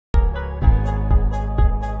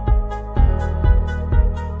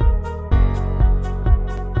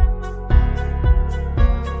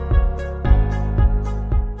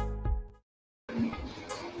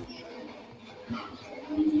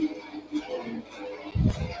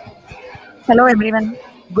Hello everyone.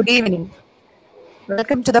 Good evening.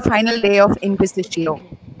 Welcome to the final day of INQUISITIO,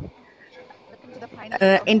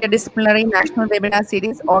 interdisciplinary national webinar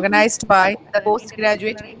series organized by the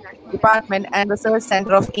Postgraduate Department and Research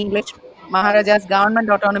Center of English, Maharaja's Government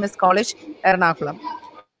Autonomous College, Ernakulam.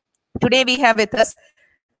 Today we have with us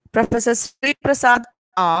Professor Sree Prasad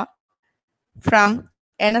R. from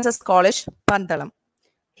NSS College, Pandalam.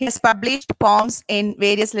 He has published poems in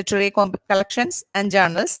various literary collections and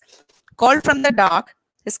journals. Called from the Dark,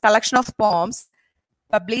 his collection of poems,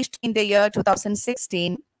 published in the year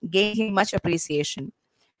 2016, gained him much appreciation.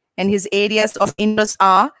 And his areas of interest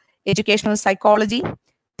are educational psychology,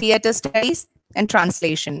 theater studies, and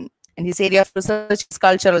translation. And his area of research is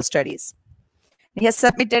cultural studies. He has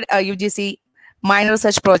submitted a UGC minor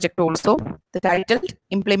research project also, the titled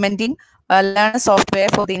Implementing a Learner Software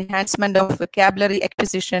for the Enhancement of Vocabulary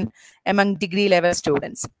Acquisition Among Degree Level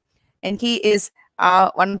Students. And he is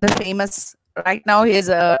one of the famous, right now he is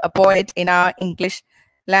a poet in our English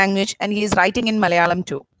language, and he is writing in Malayalam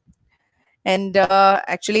too. And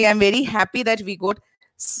actually, I'm very happy that we got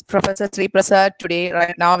Professor Sree Prasad today,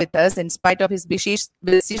 right now with us, in spite of his busy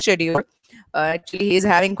schedule. Actually, he is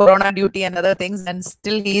having corona duty and other things, and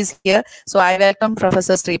still he is here. So I welcome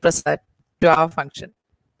Professor Sree Prasad to our function.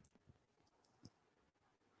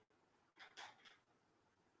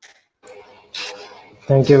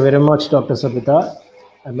 Thank you very much, Dr. Sabita.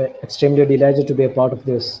 I'm extremely delighted to be a part of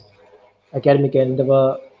this academic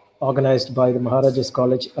endeavor organized by the Maharaja's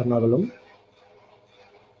College, Ernakulam.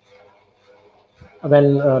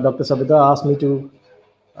 When Dr. Sabita asked me to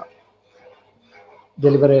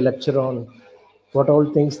deliver a lecture on what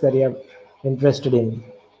all things that you are interested in,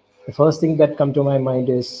 the first thing that come to my mind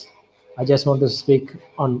is I just want to speak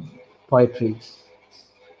on poetry.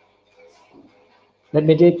 Let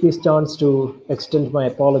me take this chance to extend my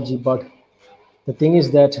apology, but the thing is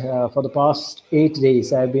that for the past 8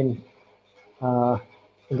 days, I've been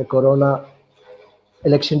in the corona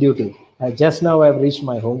election duty. Just now I've reached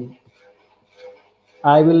my home.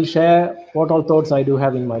 I will share what all thoughts I do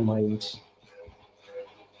have in my mind.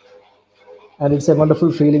 And it's a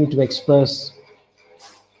wonderful feeling to express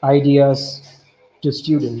ideas to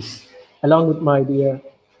students, along with my dear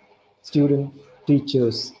student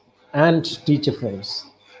teachers and teacher friends.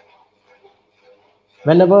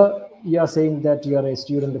 Whenever you are saying that you are a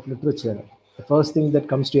student of literature, the first thing that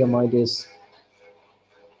comes to your mind is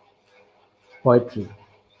poetry.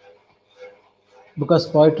 Because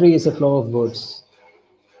poetry is a flow of words.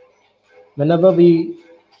 Whenever we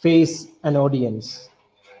face an audience,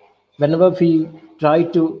 whenever we try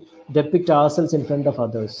to depict ourselves in front of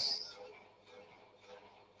others,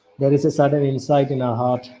 there is a sudden insight in our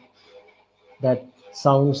heart that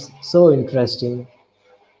sounds so interesting.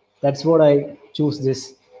 That's what I choose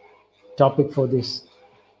this topic for this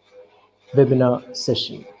webinar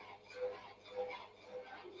session.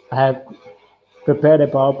 I have prepared a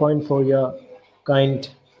PowerPoint for your kind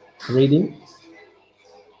reading.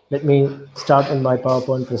 Let me start in my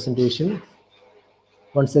PowerPoint presentation.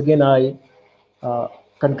 Once again, I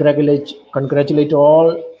congratulate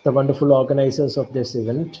all the wonderful organizers of this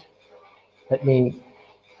event. Let me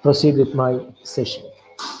proceed with my session.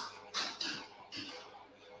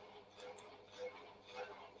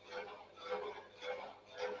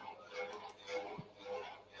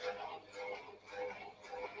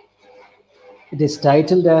 It is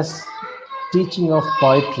titled as Teaching of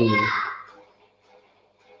Poetry,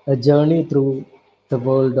 a journey through the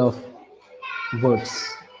world of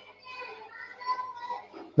words.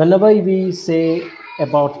 Whenever we say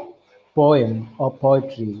about poem or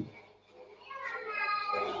poetry,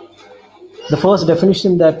 the first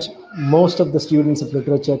definition that most of the students of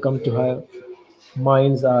literature come to have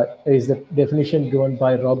minds is the definition given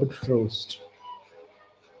by Robert Frost.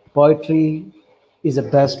 Poetry is the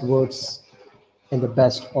best words in the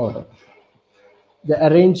best order. The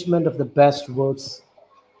arrangement of the best words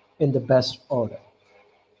in the best order.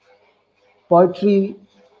 Poetry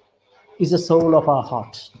is the soul of our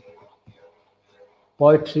heart.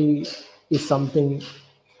 Poetry is something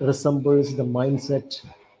that resembles the mindset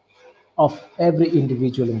of every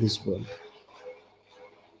individual in this world.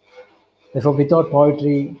 Therefore, without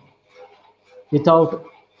poetry, without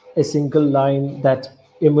a single line that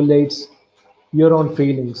emulates your own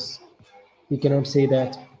feelings, we cannot say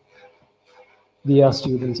that we are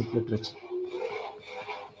students of literature.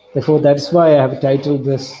 Therefore, that's why I have titled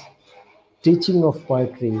this Teaching of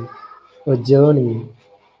Poetry, a journey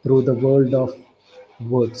through the world of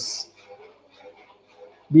words.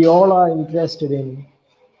 We all are interested in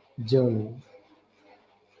journey.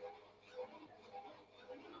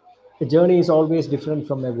 A journey is always different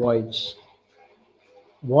from a voyage.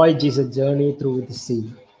 Voyage is a journey through the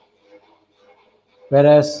sea.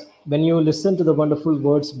 Whereas when you listen to the wonderful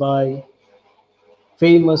words by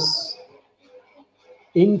famous,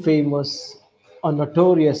 infamous, or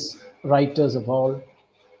notorious writers of all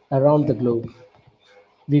around the globe,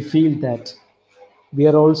 we feel that we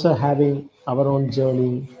are also having our own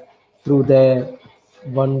journey through their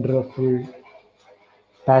wonderful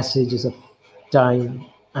passages of time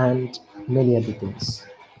and many other things.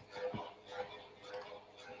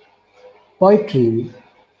 Poetry,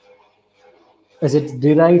 as it's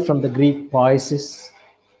derived from the Greek poiesis,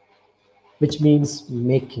 which means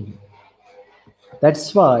making.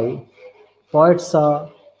 That's why poets are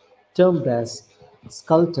termed as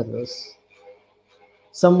sculptors,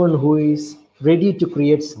 someone who is ready to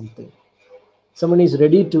create something, someone is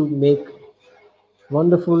ready to make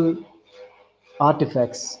wonderful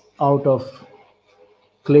artifacts out of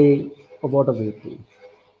clay or whatever it be.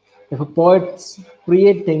 If a poet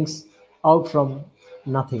create things out from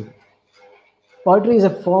nothing, poetry is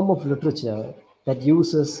a form of literature that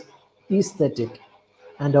uses aesthetic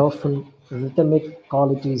and often rhythmic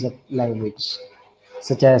qualities of language,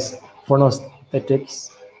 such as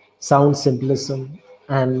phonoaesthetics, sound symbolism,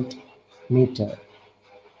 and meter.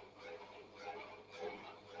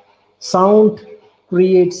 Sound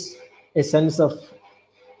creates a sense of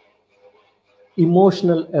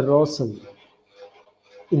emotional arousal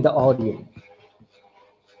in the audience.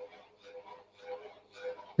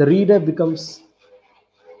 The reader becomes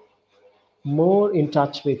more in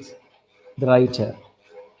touch with the writer.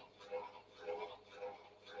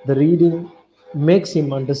 The reading makes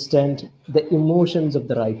him understand the emotions of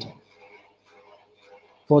the writer.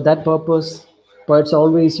 For that purpose, poets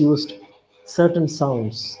always used certain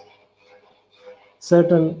sounds,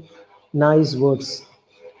 certain nice words,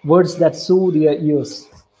 words that soothe your ears.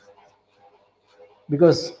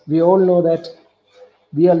 Because we all know that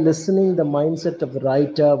we are listening the mindset of the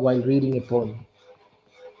writer while reading a poem.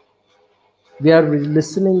 We are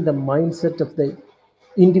listening the mindset of the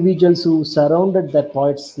individuals who surrounded that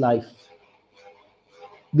poet's life.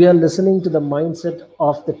 We are listening to the mindset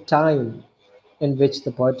of the time in which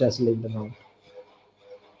the poet has lived around.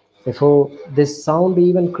 Therefore, this sound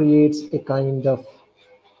even creates a kind of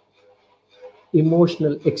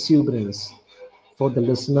emotional exuberance for the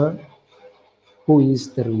listener who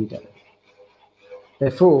is the reader.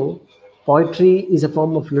 Therefore, poetry is a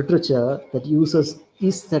form of literature that uses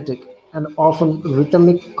aesthetic and often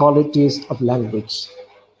rhythmic qualities of language,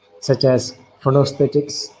 such as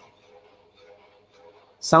phonoaesthetics,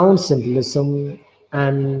 sound symbolism,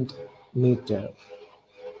 and meter.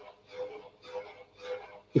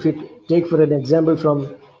 If you take for an example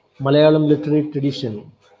from Malayalam literary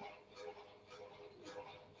tradition,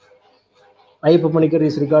 Ayyappa Manikar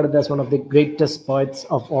is regarded as one of the greatest poets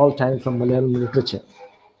of all time from Malayalam literature.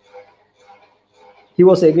 He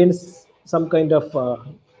was against some kind of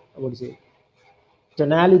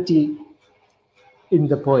tonality in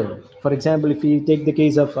the poem. For example, if you take the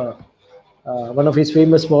case of one of his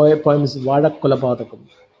famous poems, Vadak Kolapadakam,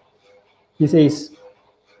 he says,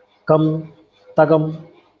 Kam, Tagam,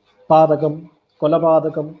 Padakam,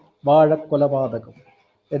 Kolapadakam, Vadak Kolapadakam.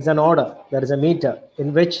 It's an order, there is a meter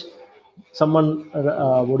in which someone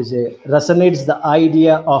resonates the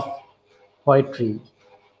idea of poetry.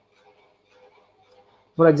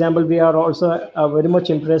 For example, we are also very much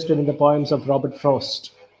interested in the poems of Robert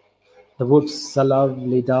Frost. The woods are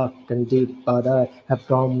lovely, dark and deep, but I have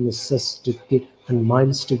promises to keep and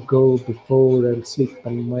miles to go before I sleep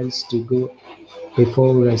and miles to go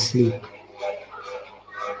before I sleep.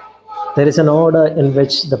 There is an order in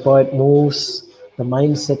which the poet moves the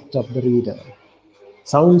mindset of the reader.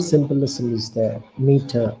 Sound symbolism is there,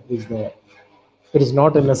 meter is there. It is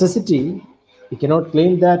not a necessity. We cannot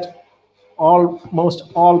claim that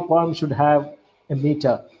almost all poems should have a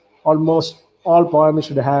meter. Almost all poems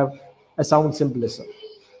should have a sound symbolism.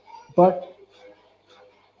 But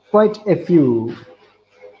quite a few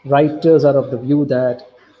writers are of the view that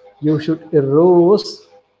you should arouse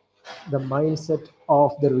the mindset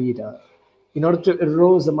of the reader. In order to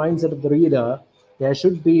arouse the mindset of the reader, there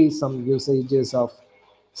should be some usages of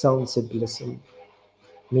sound symbolism,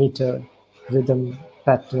 meter, rhythm,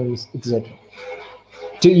 patterns, etc.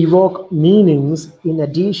 To evoke meanings in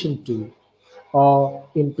addition to or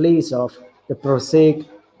in place of the prosaic,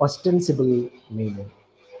 ostensible meaning.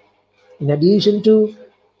 In addition to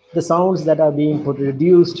the sounds that are being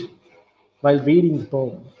produced while reading the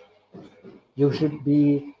poem, you should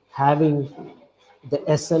be having the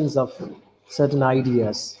essence of certain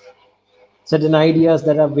ideas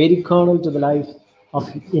that are very kernel to the life of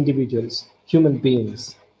individuals, human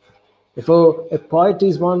beings. Therefore, a poet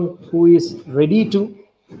is one who is ready to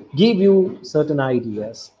give you certain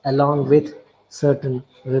ideas along with certain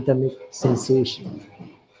rhythmic sensation.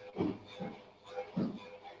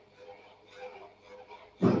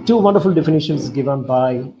 Two wonderful definitions given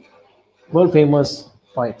by world famous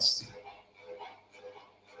poets.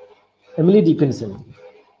 Emily Dickinson.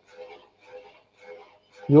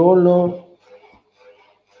 You all know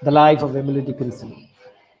the life of Emily Dickinson.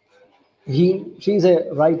 She's a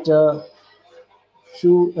writer. She,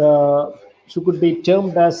 she could be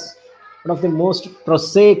termed as one of the most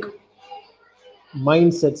prosaic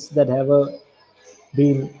mindsets that have ever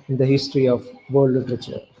been in the history of world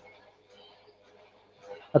literature.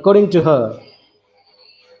 According to her,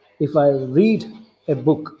 if I read a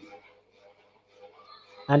book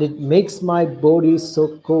and it makes my body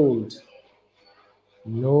so cold,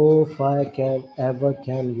 no fire can ever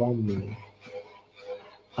can warm me.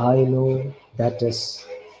 I know that is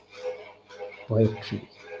poetry.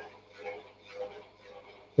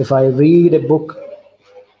 If I read a book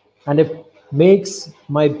and it makes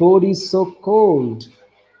my body so cold,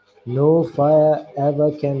 no fire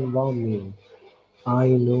ever can warm me. I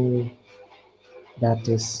know that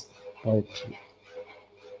is poetry.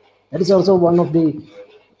 That is also one of the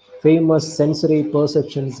famous sensory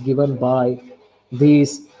perceptions given by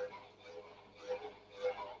these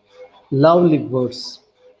lovely words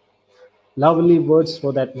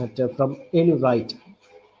for that matter, from any writer.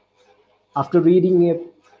 After reading a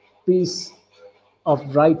piece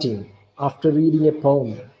of writing, after reading a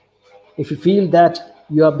poem, if you feel that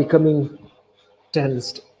you are becoming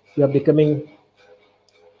tensed, you are becoming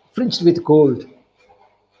fringed with cold,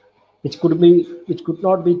 which could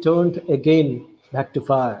not be turned again back to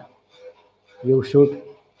fire, you should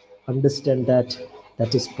understand that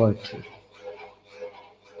that is poetry.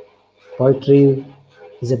 Poetry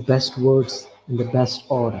is the best words in the best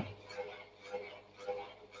order.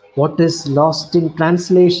 What is lost in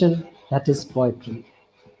translation, that is poetry.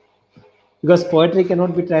 Because poetry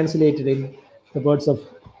cannot be translated in the words of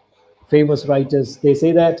famous writers. They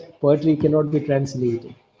say that poetry cannot be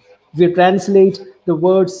translated. If you translate the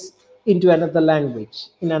words into another language,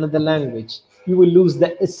 you will lose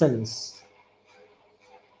the essence.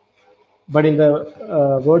 But in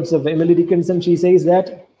the words of Emily Dickinson, she says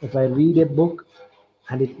that if I read a book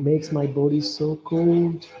and it makes my body so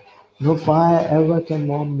cold, no fire ever can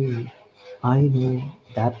warm me, I know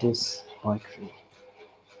that is poetry.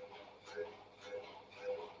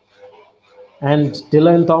 And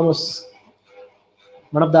Dylan Thomas,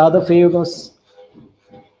 one of the other famous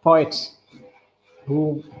poets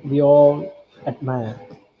whom we all admire,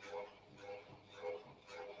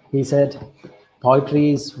 he said,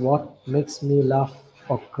 poetry is what makes me laugh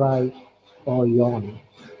or cry or yawn,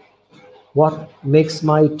 what makes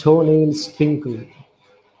my toenails twinkle,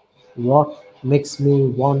 what makes me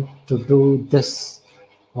want to do this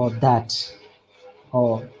or that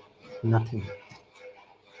or nothing.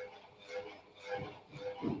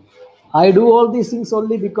 I do all these things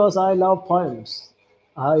only because I love poems.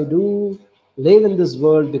 I do live in this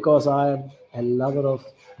world because I am a lover of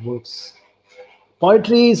words.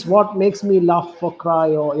 Poetry is what makes me laugh or cry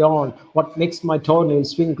or yawn, what makes my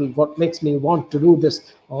toenails twinkle, what makes me want to do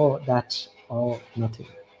this or that or nothing.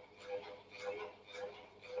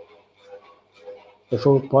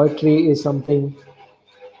 Therefore, poetry is something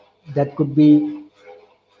that could be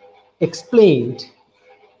explained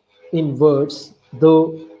in words,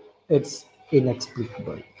 though it's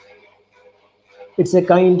inexplicable. It's a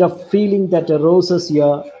kind of feeling that arouses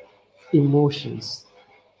your emotions.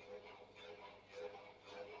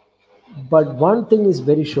 But one thing is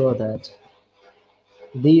very sure, that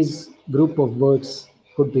these group of words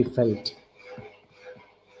could be felt.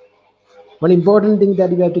 One important thing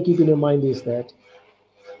that you have to keep in your mind is that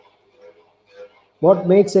what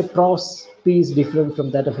makes a prose piece different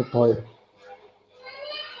from that of a poem?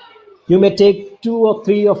 You may take 2 or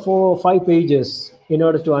 3 or 4 or 5 pages in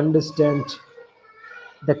order to understand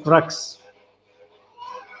the crux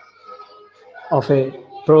of a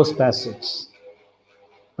prose passage.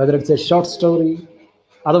 Whether it's a short story,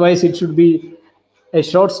 otherwise it should be a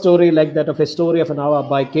short story like that of A Story of an Hour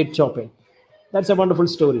by Kate Chopin. That's a wonderful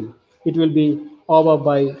story. It will be over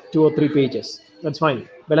by 2 or 3 pages. That's fine.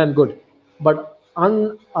 Well and good. But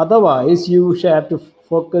otherwise, you should have to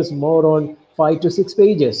focus more on 5 to 6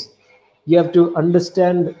 pages. You have to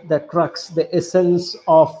understand the crux, the essence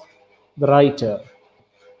of the writer.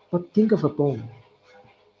 But think of a poem.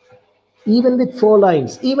 Even with 4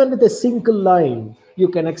 lines, even with a single line, you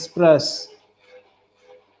can express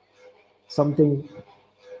something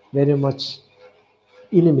very much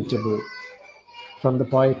inimitable from the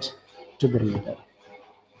poet to the reader.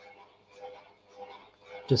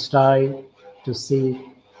 To strive, to seek,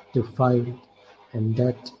 to find, and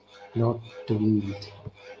that not to yield.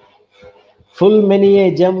 Full many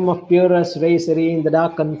a gem of purest ray serene in the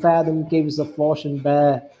dark unfathomed caves of ocean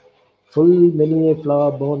bare. Full many a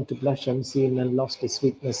flower born to blush unseen and lost its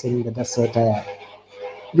sweetness in the desert air.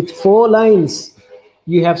 With 4 lines,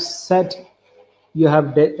 you have said, you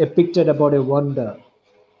have depicted about a wonder.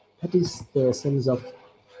 That is the essence of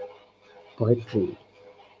poetry.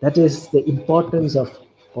 That is the importance of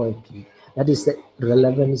poetry. That is the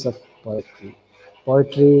relevance of poetry.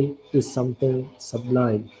 Poetry is something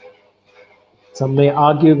sublime. Some may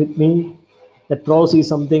argue with me that prose is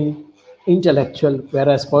something intellectual,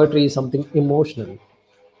 whereas poetry is something emotional.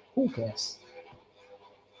 Who cares?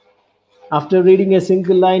 After reading a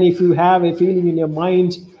single line, if you have a feeling in your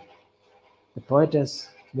mind, the poet has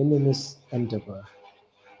won in his endeavor.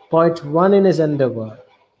 Poet won in his endeavor.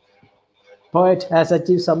 Poet has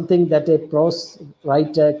achieved something that a prose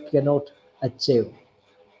writer cannot achieve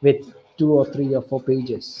with 2 or 3 or 4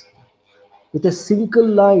 pages. With a single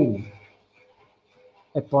line,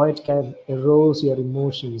 a poet can arouse your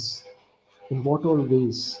emotions in what all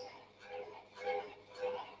ways.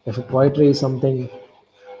 Therefore, poetry is something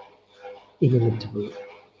inimitable.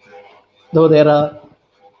 Though there are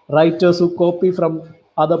writers who copy from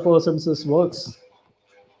other persons' works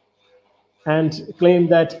and claim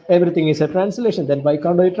that everything is a translation, then why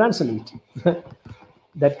can't I translate?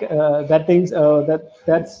 That's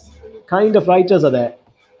kind of writers are there.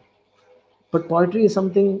 But poetry is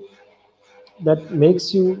something that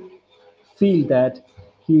makes you feel that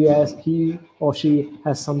he or she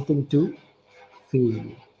has something to feel.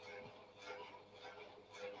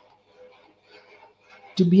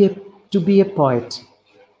 To be a to be a poet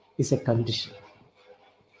is a condition,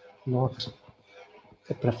 not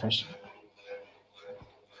a profession.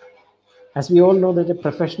 As we all know that a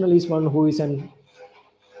professional is one who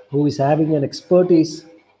is having an expertise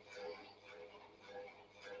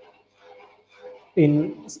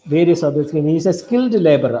in various other things. He is a skilled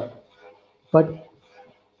laborer, but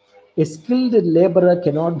a skilled laborer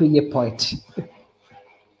cannot be a poet.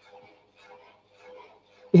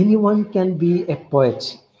 Anyone can be a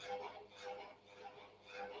poet,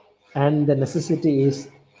 and the necessity is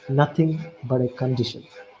nothing but a condition.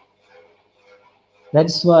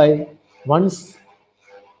 That's why once,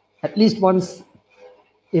 at least once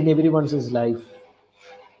in everyone's life,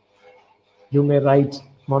 you may write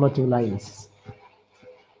 1 or 2 lines.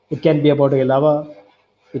 It can be about a lover,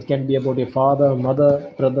 it can be about a father,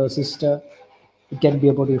 mother, brother, sister, it can be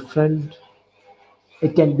about a friend,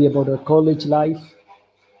 it can be about a college life,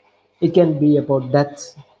 it can be about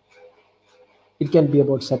death, it can be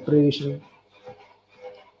about separation.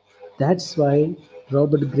 That's why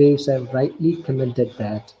Robert Graves have rightly commented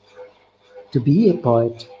that to be a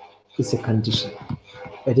poet is a condition.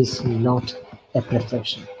 It is not a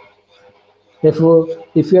profession. Therefore,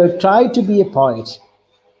 if you try to be a poet,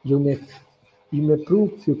 you may you may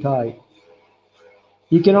prove futile.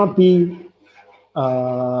 You cannot be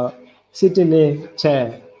sit in a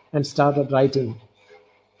chair and start writing.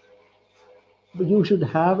 But you should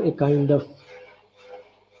have a kind of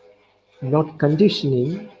not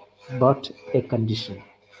conditioning, but a condition.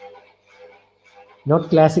 Not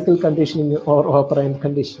classical conditioning or operant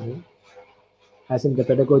conditioning, as in the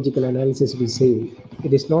pedagogical analysis we say.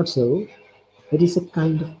 It is not so. It is a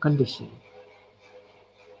kind of condition.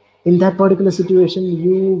 In that particular situation,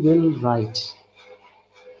 you will write.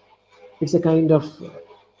 It's a kind of,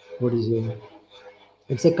 what is it?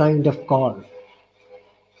 It's a kind of call.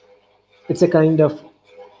 It's a kind of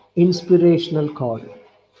inspirational call.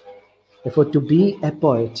 Therefore, to be a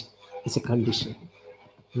poet is a condition,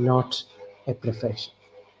 not a profession.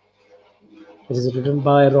 It is written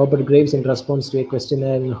by Robert Graves in response to a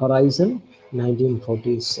questionnaire in Horizon,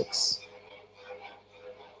 1946.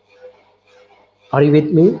 Are you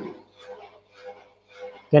with me?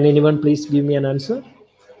 Can anyone please give me an answer?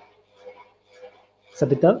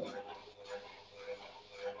 Sabita?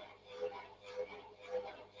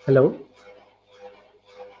 Hello?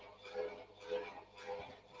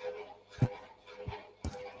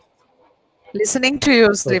 Listening to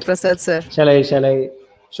you, Sri Okay. Prasad, sir. Shall I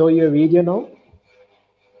show you a video now?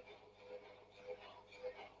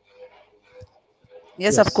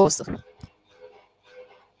 Yes, of Yes. course.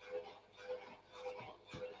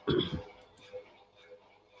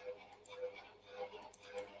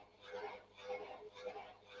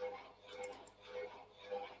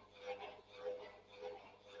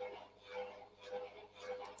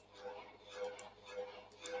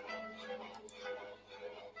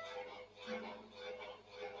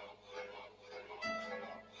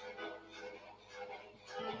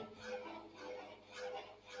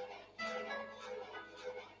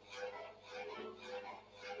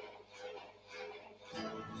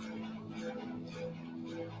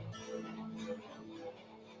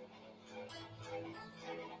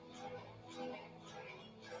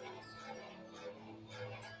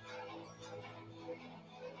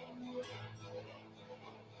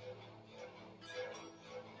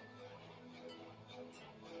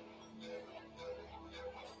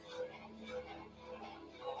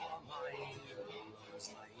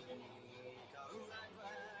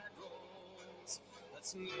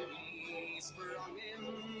 that's newly sprung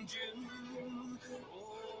in June.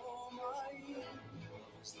 Oh, my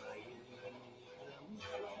love's like a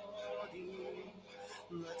melody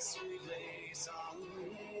that's sweetly sung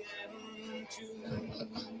in tune.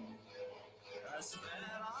 As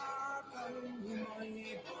fair art thou, my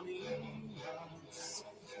bonny lass,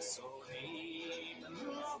 so deep in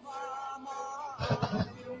love am I,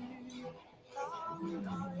 and I will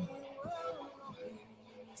love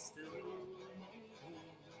thee still, my dear,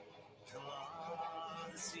 till all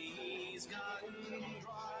the seas gone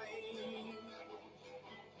dry.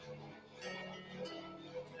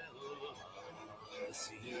 The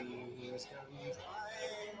seas can dry,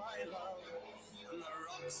 my love, and the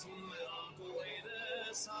rocks melt away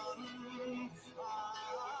the sun.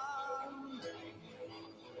 And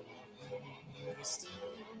we still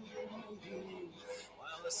be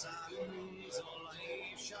while the sands of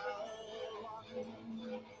life shall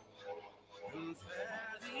run. And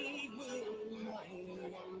fare thee will my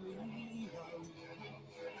only one,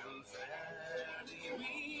 and fare thee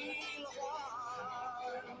we'll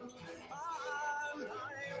awhile, and I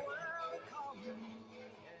will come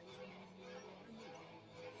again,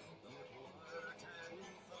 though it were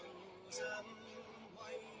 10,000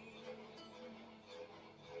 miles.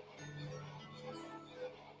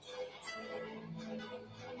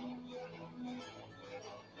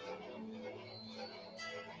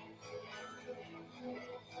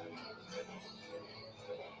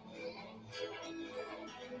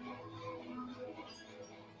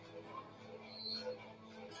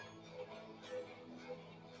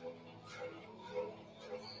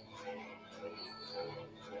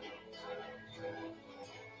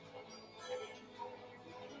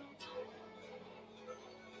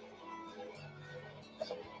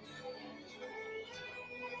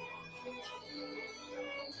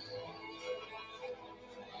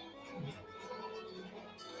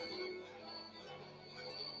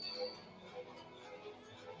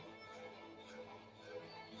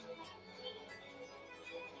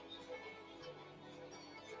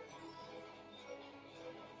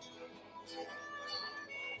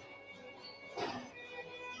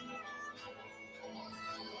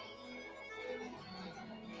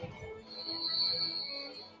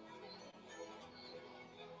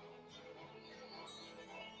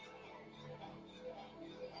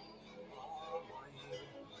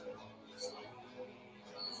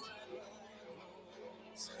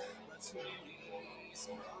 That's really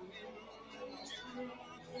sprung in June.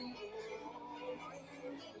 Oh, my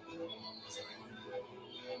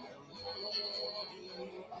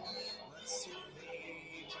let's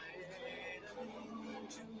really wait in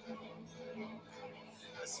June.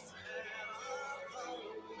 As fair are thou,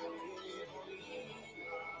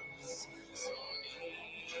 us, so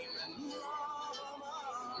deep in love am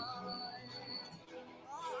I,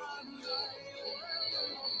 and I will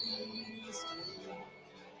love thee still.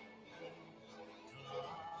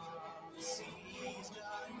 The seas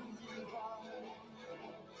gone dry,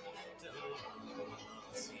 till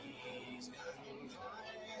the seas gone dry,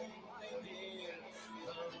 my dear,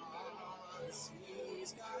 till the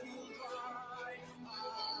seas gone dry,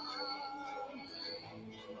 and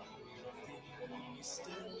thee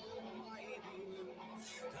still, my dear,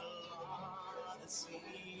 till the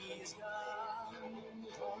seas gone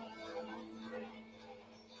dry.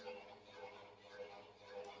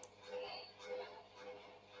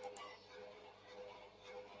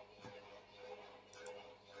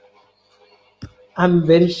 I'm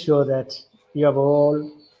very sure that you have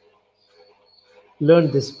all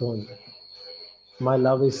learned this poem. My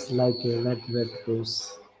love is like a red, red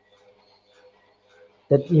rose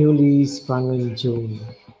that newly sprung in June.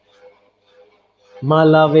 My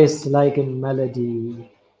love is like a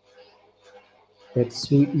melody that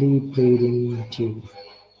sweetly played in tune.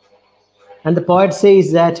 And the poet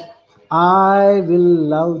says that I will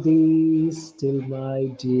love thee still, my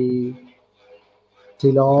dear,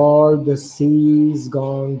 till all the seas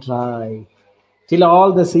gone dry. Till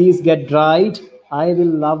all the seas get dried, I will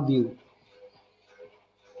love you.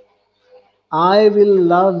 I will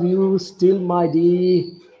love you still, my dear,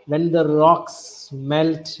 when the rocks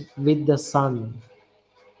melt with the sun.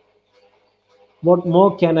 What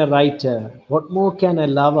more can a writer, what more can a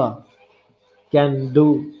lover can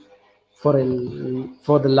do for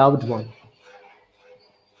the loved one?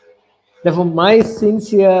 Therefore, my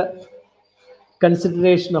sincere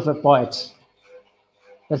consideration of a poet,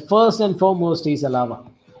 that first and foremost is a lover.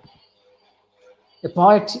 A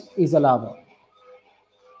poet is a lover.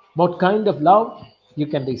 What kind of love you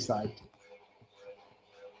can decide.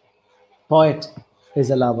 Poet is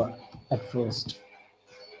a lover at first.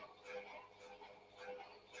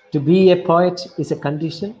 To be a poet is a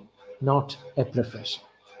condition, not a profession.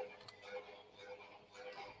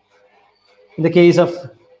 In the case of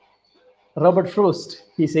Robert Frost,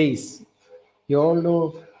 he says, you all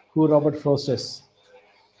know who Robert Frost is.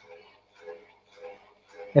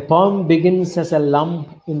 A poem begins as a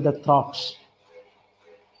lump in the throat,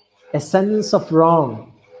 a sense of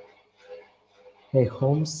wrong, a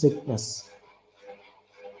homesickness,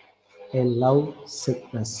 a love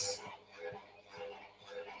sickness.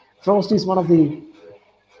 Frost is one of the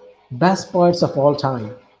best poets of all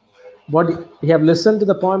time. What we have listened to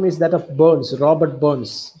the poem is that of Burns, Robert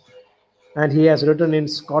Burns, and he has written in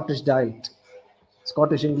Scottish dialect,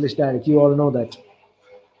 Scottish English dialect. You all know that,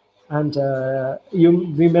 and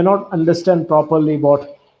we may not understand properly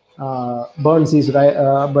what Burns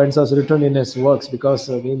has written in his works because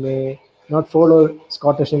we may not follow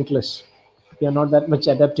Scottish English. We are not that much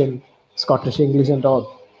adept in Scottish English and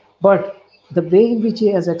all, but the way in which he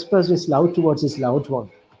has expressed his love towards his loved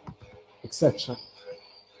one, etc.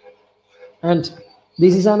 And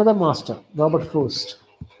this is another master, Robert Frost.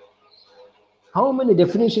 How many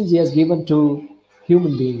definitions he has given to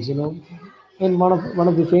human beings, in one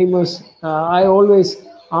of the famous, I always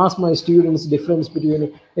ask my students difference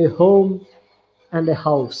between a home and a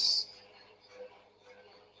house.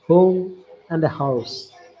 Home and a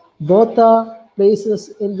house, both are places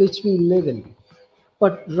in which we live in,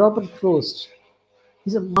 but Robert Frost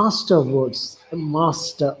is a master of words, a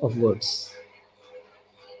master of words.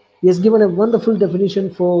 He has given a wonderful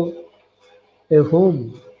definition for a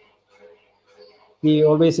home. We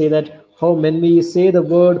always say that home, when we say the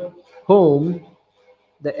word home,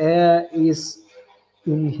 the air is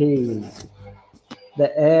inhaled,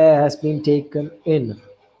 the air has been taken in,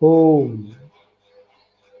 home.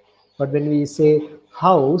 But when we say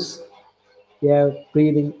house, we are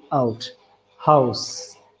breathing out,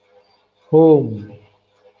 house, home,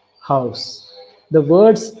 house. The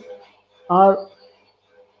words are,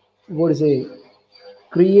 what is it,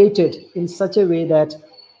 created in such a way that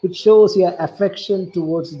it shows your affection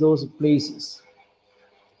towards those places.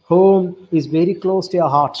 Home is very close to your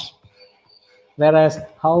heart, whereas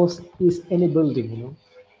house is any building.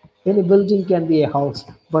 Any building can be a house,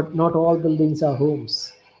 but not all buildings are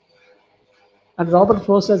homes. And Robert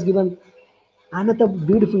Frost has given another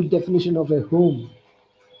beautiful definition of a home.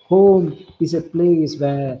 Home is a place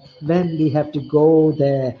where when we have to go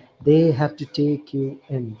there, they have to take you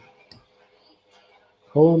in.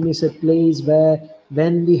 Home is a place where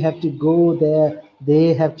when we have to go there,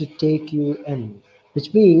 they have to take you in.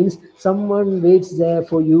 Which means someone waits there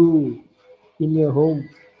for you in your home.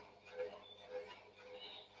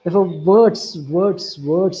 Therefore, words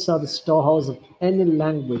are the storehouse of any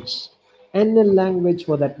language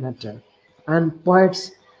for that matter. And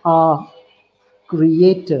poets are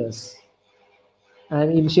creators,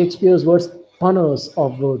 and in Shakespeare's words, punners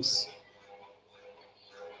of words.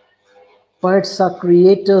 Poets are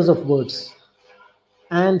creators of words,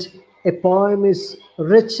 and a poem is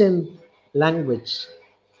rich in language.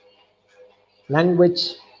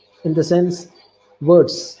 Language, in the sense,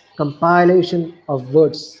 words, compilation of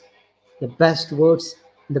words, the best words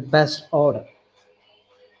in the best order,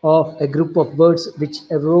 or a group of words which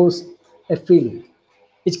arouse a feeling.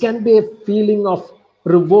 It can be a feeling of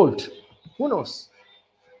revolt. Who knows?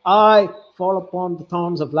 I fall upon the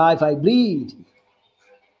thorns of life, I bleed.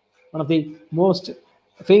 One of the most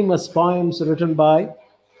famous poems written by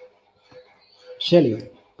Shelley,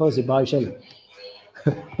 Percy by Shelley.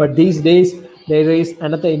 But these days, there is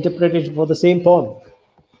another interpretation for the same poem.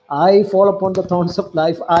 I fall upon the thorns of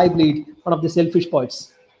life, I bleed. One of the selfish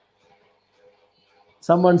poets.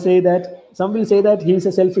 Some will say that he is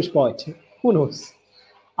a selfish poet. Who knows?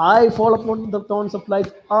 I fall upon the thorns of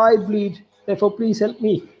life, I bleed. Therefore, please help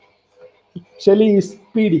me. Shelley is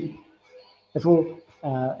pleading. Therefore,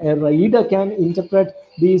 a reader can interpret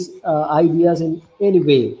these ideas in any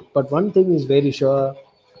way. But one thing is very sure: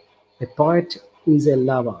 a poet is a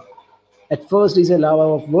lover. At first, he's a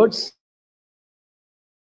lover of words.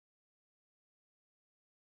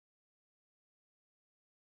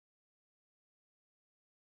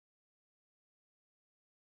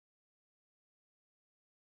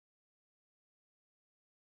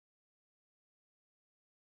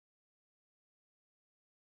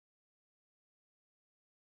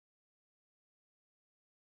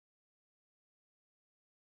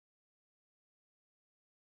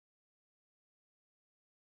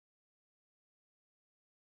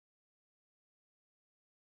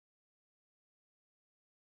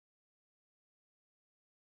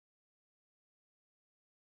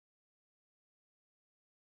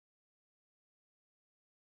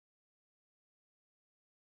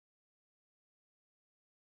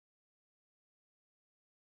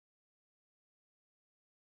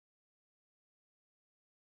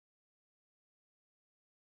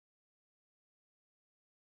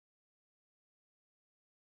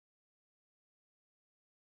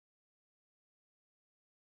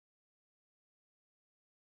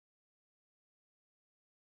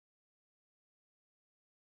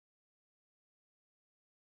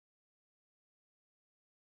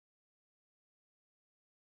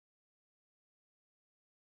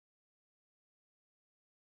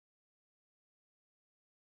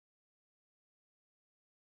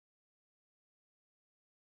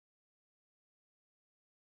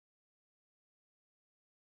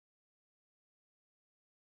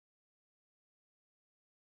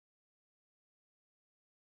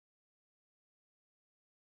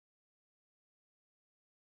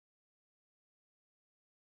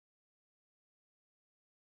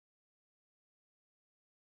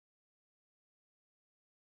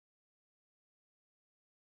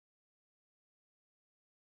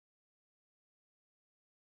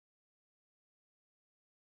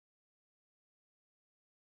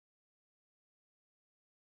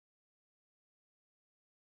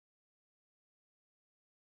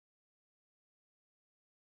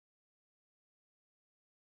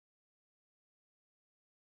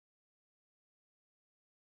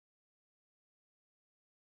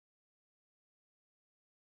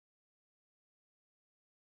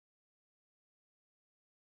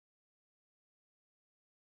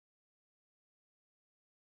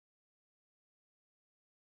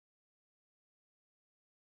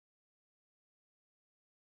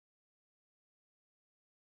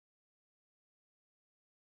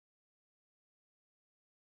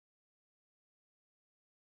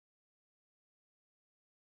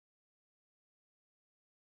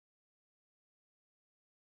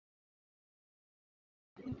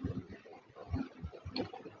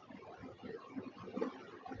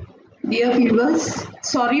 Dear viewers,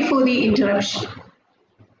 sorry for the interruption.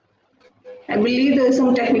 I believe there is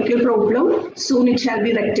some technical problem. Soon it shall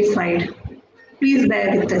be rectified. Please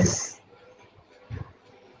bear with us.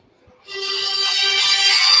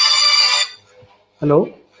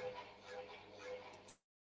 Hello?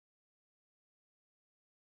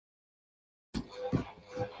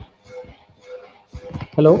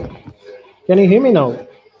 Hello? Can you hear me now?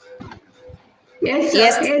 Yes,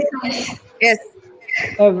 Yes, sir. Yes, sir. yes.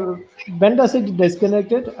 When does it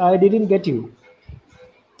disconnected? I didn't get you.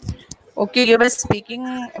 Okay, you were speaking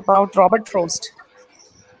about Robert Frost.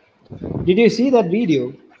 Did you see that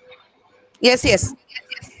video? Yes, yes.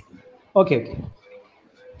 Okay, okay.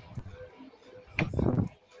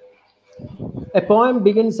 A poem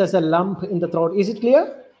begins as a lump in the throat. Is it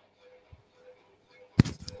clear?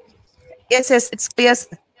 Yes, yes, it's clear,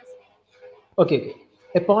 sir. Okay, okay.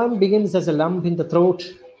 A poem begins as a lump in the throat,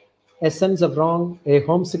 a sense of wrong, a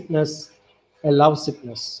homesickness, a love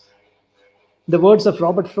sickness. The words of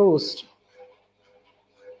Robert Frost,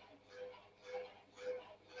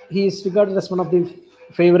 he is regarded as one of the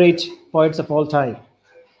favorite poets of all time.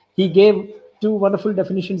 He gave two wonderful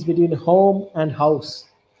definitions between home and house.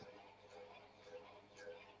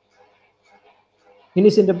 In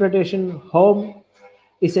his interpretation, home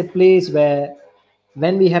is a place where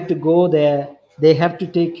when we have to go there, they have to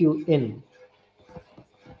take you in.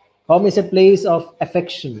 Home is a place of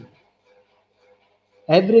affection.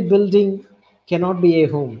 Every building cannot be a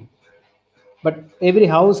home, but every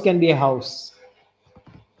house can be a house.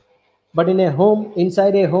 But in a home,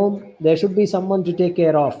 inside a home, there should be someone to take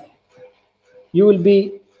care of. You will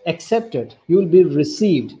be accepted, you will be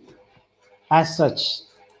received as such.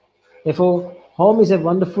 Therefore, home is a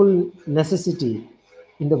wonderful necessity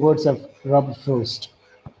in the words of Robert Frost.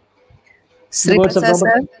 In the Sri words of Prasad,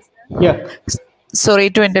 Robert, sir. yeah, Sorry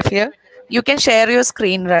to interfere. You can share your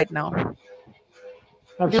screen right now.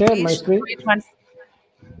 I've Could you shared my please do screen. it once?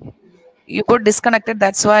 You got disconnected.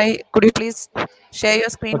 That's why. Could you please share your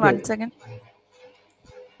screen Okay, once again?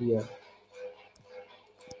 yeah.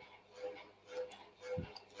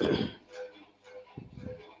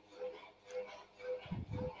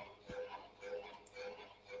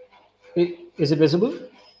 Is it visible?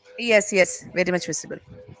 Yes, yes. Very much visible.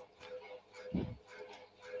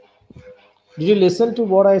 Did you listen to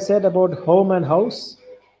what I said about home and house?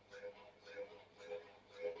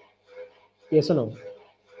 Yes or no?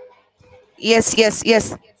 Yes, yes,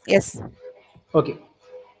 yes, yes. Okay.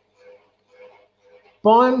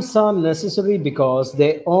 Poems are necessary because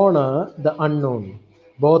they honor the unknown,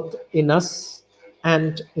 both in us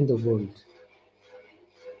and in the world.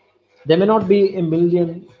 There may not be a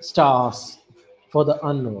million stars for the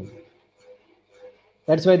unknown.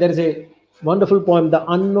 That's why there is a wonderful poem, The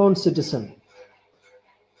Unknown Citizen.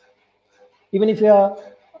 Even if you are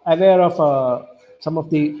aware of some of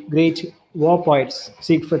the great war poets,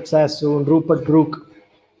 Siegfried Sassoon, Rupert Brooke,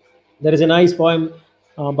 there is a nice poem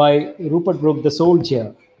by Rupert Brooke, The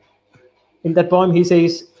Soldier. In that poem, he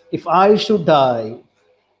says, "If I should die,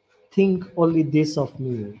 think only this of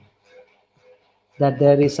me, that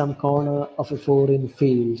there is some corner of a foreign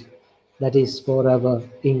field that is forever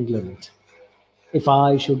England. If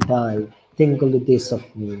I should die, think only this of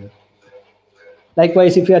me."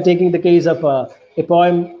 Likewise, if you are taking the case of a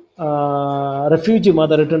poem, Refugee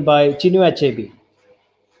Mother, written by Chinua Achebe.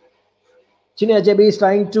 Chinua Achebe is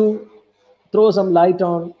trying to throw some light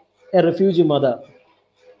on a refugee mother.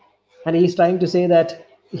 And he is trying to say that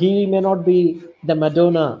he may not be the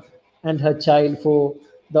Madonna and her child for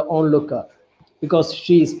the onlooker because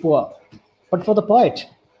she is poor. But for the poet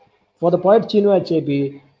Chinua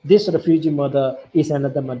Achebe, this refugee mother is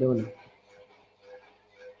another Madonna.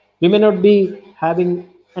 We may not be having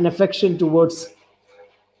an affection towards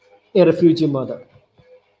a refugee mother,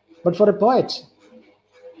 but for a poet,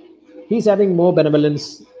 he's having more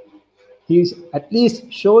benevolence. He's at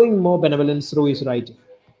least showing more benevolence through his writing.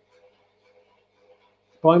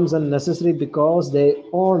 Poems are necessary because they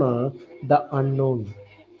honor the unknown,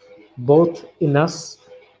 both in us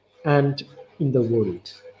and in the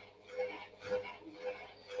world.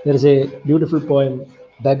 There is a beautiful poem,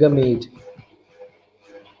 Beggar Maid.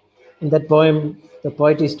 In that poem, the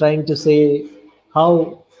poet is trying to say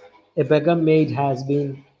how a beggar maid has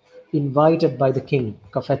been invited by the king,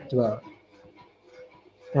 Cophetua,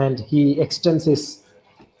 and he extends his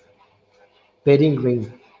wedding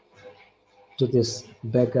ring to this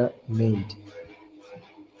beggar maid.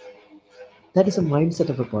 That is a mindset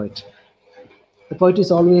of a poet. The poet is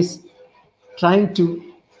always trying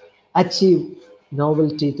to achieve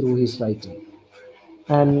novelty through his writing.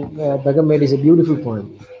 And Beggar Maid is a beautiful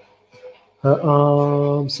poem. Her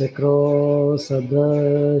arms across her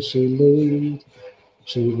breast she laid.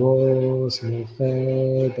 She was more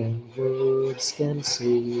fair than words can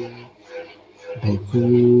say.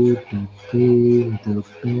 Barefoot to came the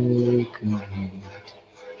pilgrimage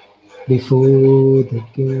before the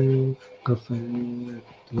king of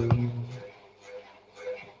England.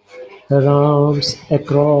 Her arms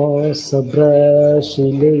across her breast she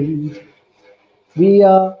laid. We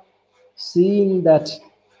are seeing that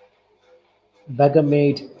beggar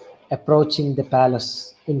maid approaching the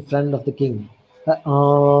palace in front of the king. Her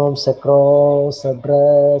arms across her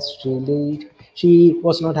breast she laid. She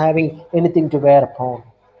was not having anything to wear upon.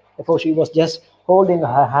 Therefore, she was just holding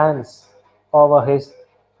her hands over his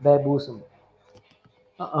bare bosom.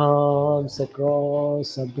 Her arms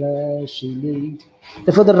across her breast she laid.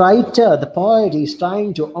 Therefore, the writer, the poet, is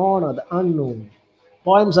trying to honor the unknown.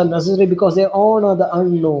 Poems are necessary because they honor the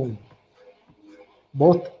unknown,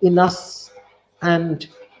 both in us and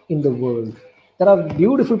in the world. There are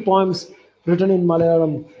beautiful poems written in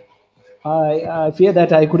Malayalam. I fear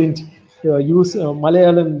that I couldn't use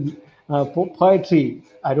Malayalam poetry.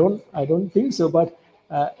 I don't think so. But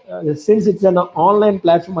since it's an online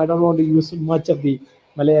platform, I don't want to use much of the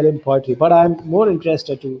Malayalam poetry. But I'm more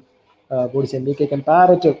interested to what is it, make a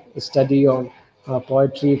comparative study on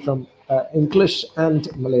poetry from English and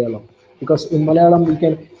Malayalam. Because in Malayalam you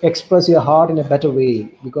can express your heart in a better way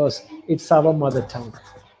because it's our mother tongue.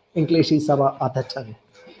 English is our other tongue.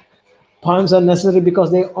 Poems are necessary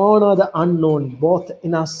because they honor the unknown both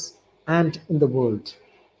in us and in the world.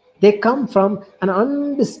 They come from an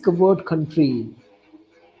undiscovered country.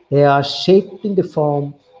 They are shaped into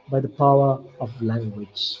form by the power of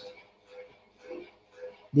language.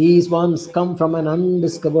 These ones come from an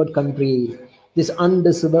undiscovered country. This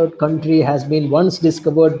undiscovered country has been once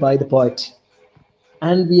discovered by the poet.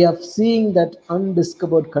 And we are seeing that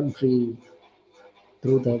undiscovered country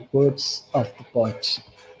through the words of the poet.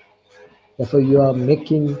 Therefore, you are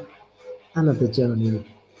making another journey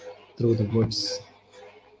through the woods,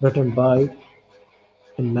 written by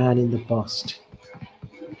a man in the past.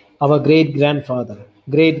 Our great grandfather,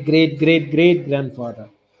 great grandfather,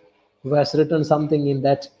 who has written something in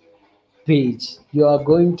that page. You are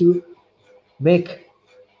going to make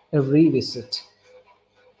a revisit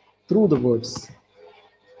through the woods.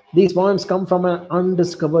 These poems come from an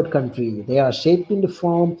undiscovered country. They are shaped into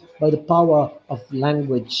form by the power of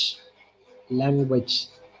language. Language.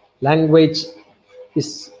 Language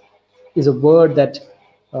is a word that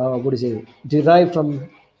what is it derived from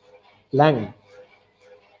lang.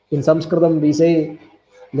 In Sanskritam we say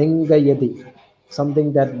lingayati,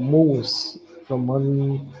 something that moves from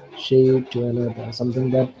one shape to another, something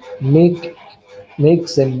that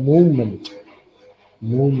makes a moving.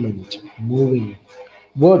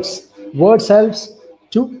 Words helps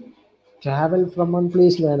to travel from one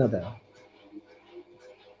place to another.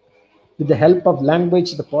 With the help of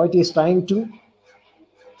language, the poet is trying to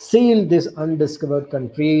seal this undiscovered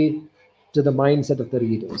country to the mindset of the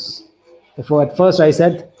readers. Therefore, at first I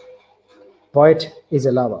said, poet is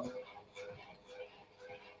a lover.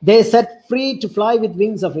 They are set free to fly with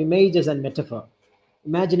wings of images and metaphor.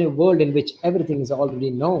 Imagine a world in which everything is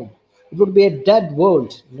already known. It would be a dead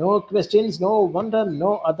world. No questions, no wonder,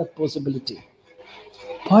 no other possibility.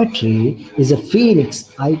 Poetry is a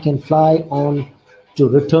phoenix I can fly on to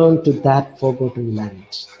return to that forgotten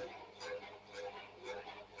land.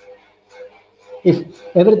 If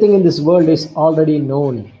everything in this world is already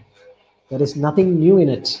known, there is nothing new in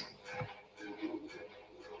it.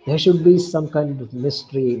 There should be some kind of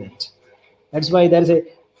mystery in it. That's why there is a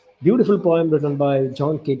beautiful poem written by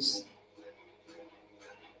John Keats,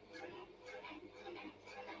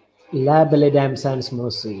 La Belle Dame Sans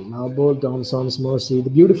Mercy, La Belle Dame Sans Mercy, the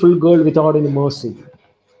beautiful girl without any mercy.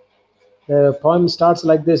 The poem starts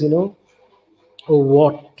like this, Oh,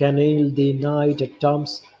 what can ail the night at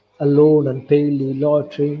times, alone and palely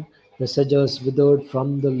loitering, the sedges withered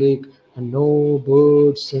from the lake, and no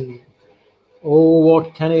birds sing. Oh,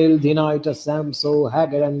 what can ail the night as I am so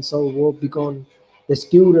haggard and so woebegone? The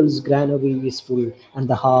squirrel's granary is full, and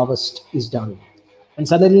the harvest is done. And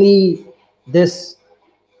suddenly, this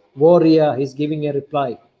warrior is giving a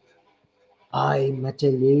reply. I met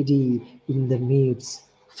a lady in the meads,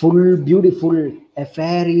 full beautiful, a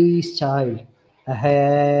fairie's child. Her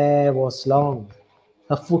hair was long,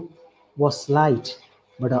 her foot was light,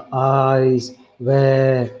 but her eyes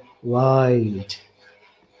were wide.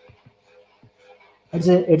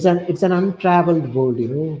 It's an untraveled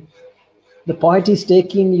world. The poet is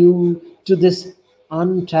taking you to this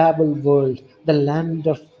untraveled world, the land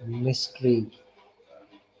of mystery.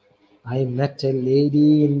 I met a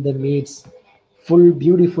lady in the meads, full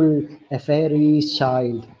beautiful, a fairy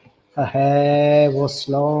child. Her hair was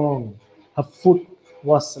long, her foot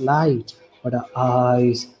was light, but her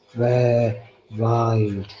eyes were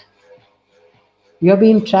wide. You have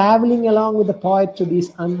been traveling along with the poet to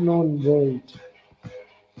this unknown world.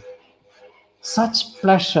 Such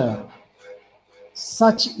pleasure,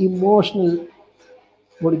 such emotional,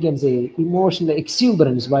 what you can say, emotional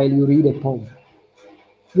exuberance while you read a poem.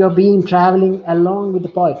 You have been traveling along with the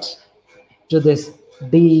poet to this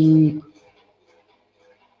deep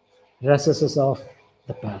recesses of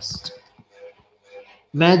the past.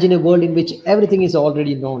 Imagine a world in which everything is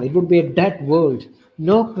already known. It would be a dead world.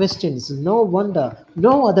 No questions, no wonder,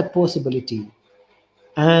 no other possibility.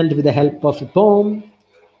 And with the help of a poem,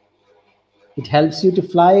 it helps you to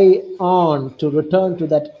fly on to return to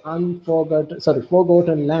that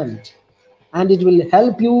forgotten land. And it will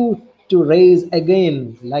help you to rise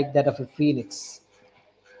again like that of a phoenix.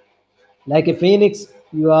 Like a phoenix,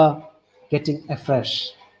 you are getting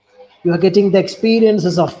afresh. You are getting the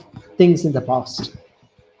experiences of things in the past.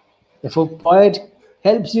 Therefore, poet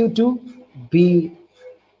helps you to be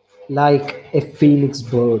like a phoenix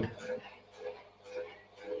bird.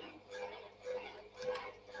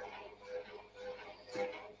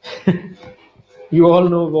 You all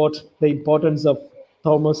know what the importance of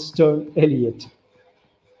Thomas Stern Eliot.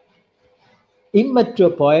 Immature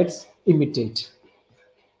poets imitate.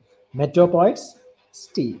 Mature poets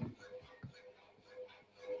steal.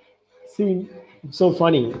 Seem so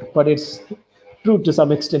funny, but it's true to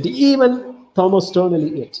some extent. Even Thomas Stern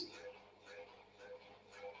Eliot.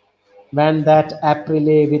 When that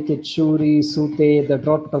Aprile with its shuri sute, the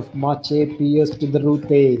drought of Mache pierced the rute,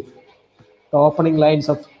 the opening lines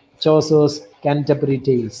of Chaucer's Canterbury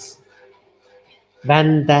Tales.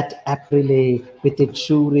 When that Aprile with its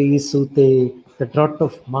shuri sute, the drought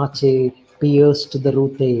of Mache pierced the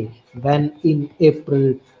rute, when in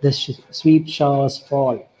April the sweet showers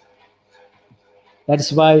fall. That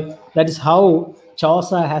is how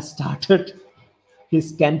Chaucer has started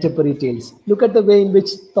his Canterbury Tales. Look at the way in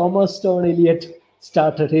which Thomas Stone Eliot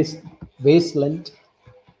started his Wasteland.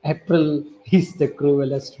 April is the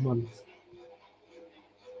cruelest month.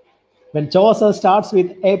 When Chaucer starts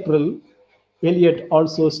with April, Eliot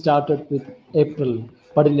also started with April,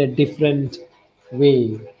 but in a different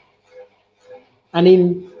way. And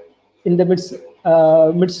in the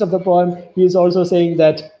midst of the poem, he is also saying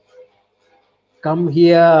that, "Come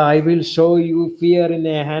here, I will show you fear in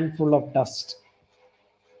a handful of dust."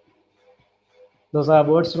 Those are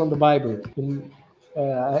words from the Bible.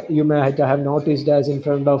 You might have noticed as in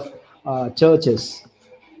front of churches,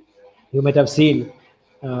 you might have seen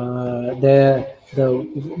the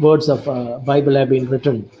words of Bible have been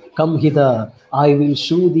written. "Come hither, I will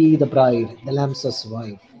shew thee the bride, the lamb's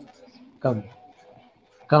wife." Come,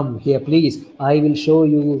 come here, please. I will show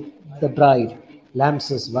you the bride,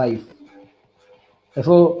 lamb's wife.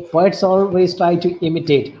 Therefore, poets always try to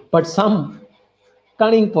imitate, but some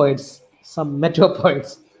cunning poets, some mature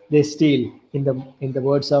poets, they steal in the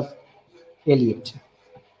words of Eliot.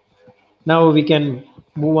 Now we can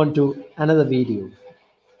move on to another video.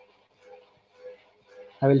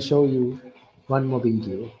 I will show you one more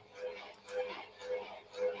video.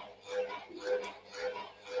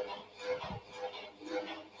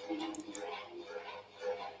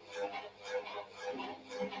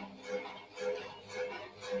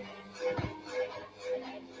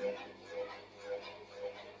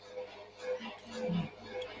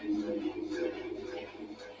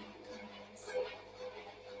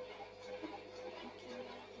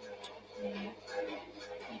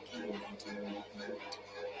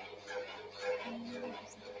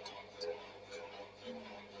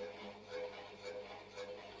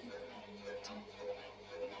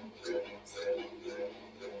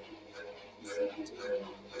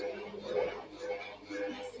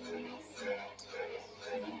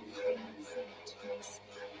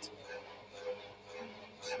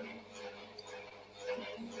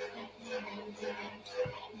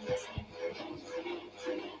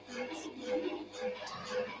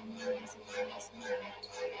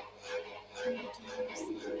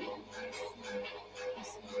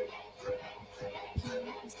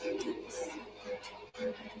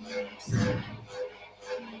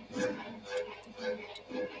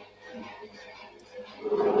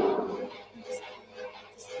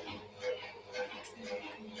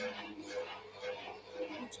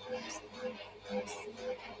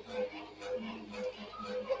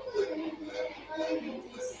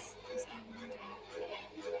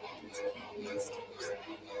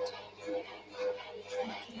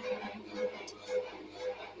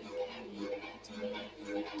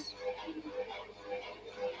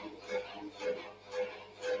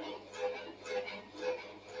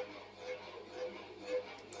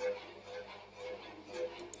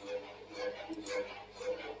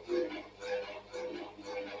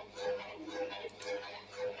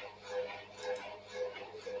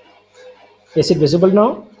 Is it visible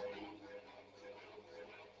now?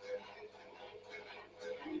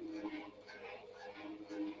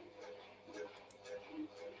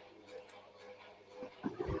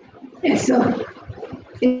 Yes, sir.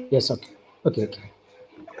 Yes, okay. Okay, okay.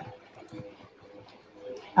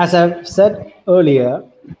 As I've said earlier,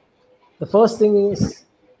 the first thing is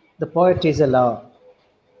the poet is a lover.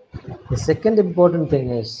 The second important thing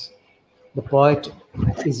is the poet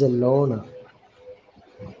is a loner.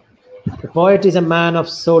 The poet is a man of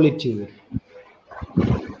solitude.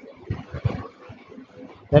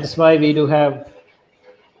 That's why we do have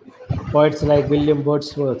poets like William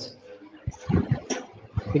Wordsworth.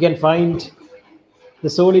 We can find the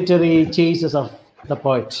solitary chases of the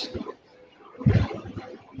poet.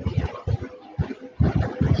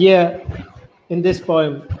 Here in this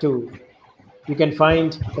poem too, you can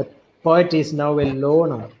find the poet is now a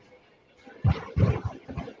loner.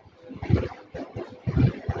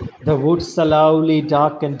 The woods are lovely,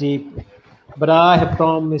 dark and deep, but I have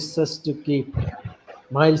promises to keep.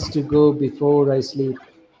 Miles to go before I sleep,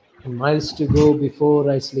 and miles to go before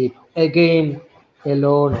I sleep. Again, a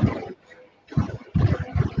loner.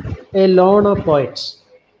 A loner poet.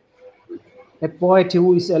 A poet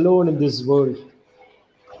who is alone in this world.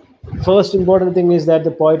 First important thing is that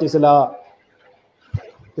the poet is alone.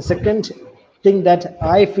 The second thing that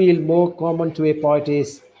I feel more common to a poet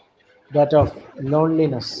is that of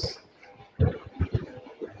loneliness.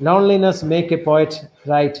 Loneliness make a poet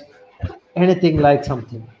write anything like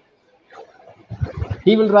something.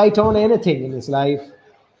 He will write on anything in his life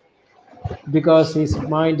because his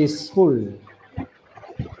mind is full.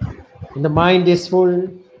 When the mind is full,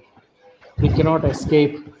 we cannot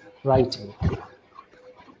escape writing.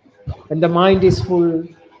 When the mind is full,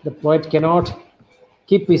 the poet cannot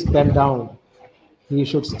keep his pen down. He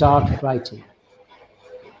should start writing.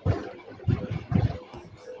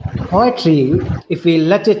 Poetry, if we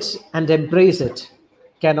let it and embrace it,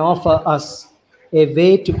 can offer us a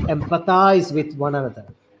way to empathize with one another.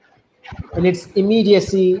 In its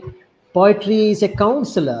immediacy, poetry is a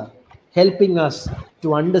counselor helping us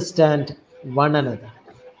to understand one another,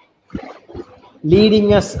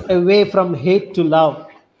 leading us away from hate to love,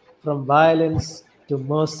 from violence to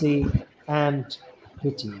mercy and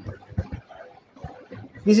pity.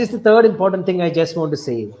 This is the third important thing I just want to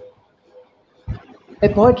say. A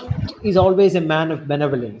poet is always a man of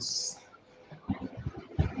benevolence.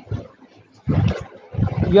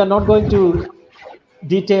 You are not going to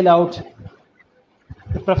detail out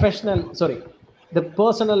the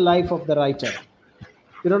personal life of the writer.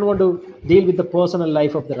 You don't want to deal with the personal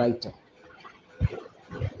life of the writer.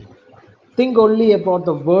 Think only about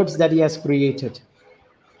the words that he has created.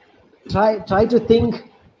 Try to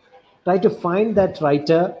find that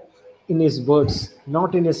writer in his words,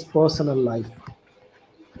 not in his personal life.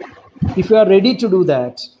 If you are ready to do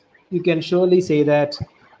that, you can surely say that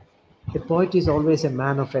a poet is always a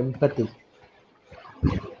man of empathy.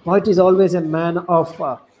 Poet is always a man of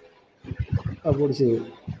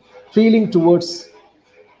feeling towards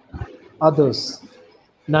others,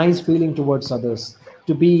 nice feeling towards others,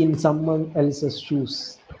 to be in someone else's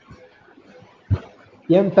shoes.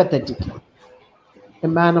 Empathetic, a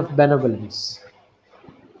man of benevolence.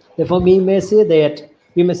 Therefore, we may say that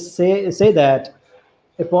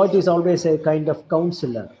a poet is always a kind of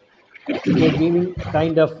counselor, a giving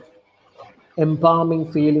kind of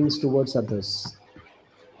empowering feelings towards others.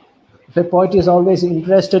 If a poet is always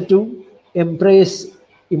interested to embrace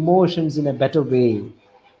emotions in a better way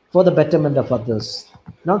for the betterment of others,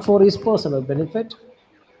 not for his personal benefit,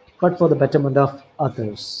 but for the betterment of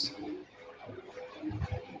others.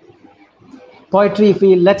 Poetry, if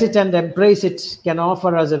we let it and embrace it, can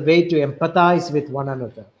offer us a way to empathize with one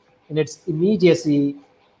another. In its immediacy,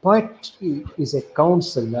 poetry is a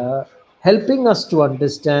counselor helping us to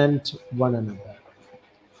understand one another,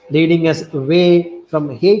 leading us away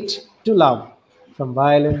from hate to love, from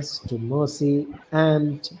violence to mercy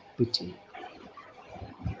and pity.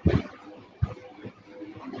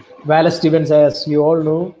 Wallace Stevens, as you all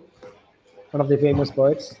know, one of the famous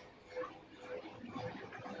poets,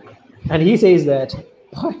 and he says that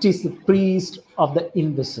poet is the priest of the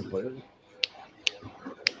invisible.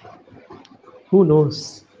 Who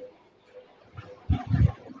knows?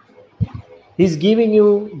 He's giving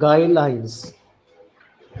you guidelines.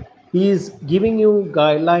 He is giving you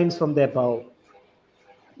guidelines from the above.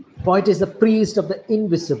 Poet is the priest of the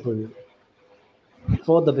invisible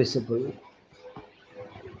for the visible.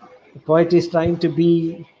 The poet is trying to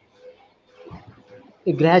be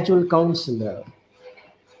a gradual counselor,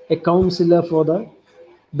 a counselor for the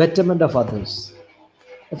betterment of others.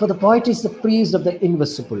 For the poet is the priest of the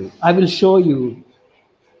invisible. I will show you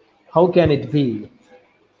How can it be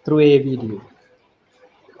through a video?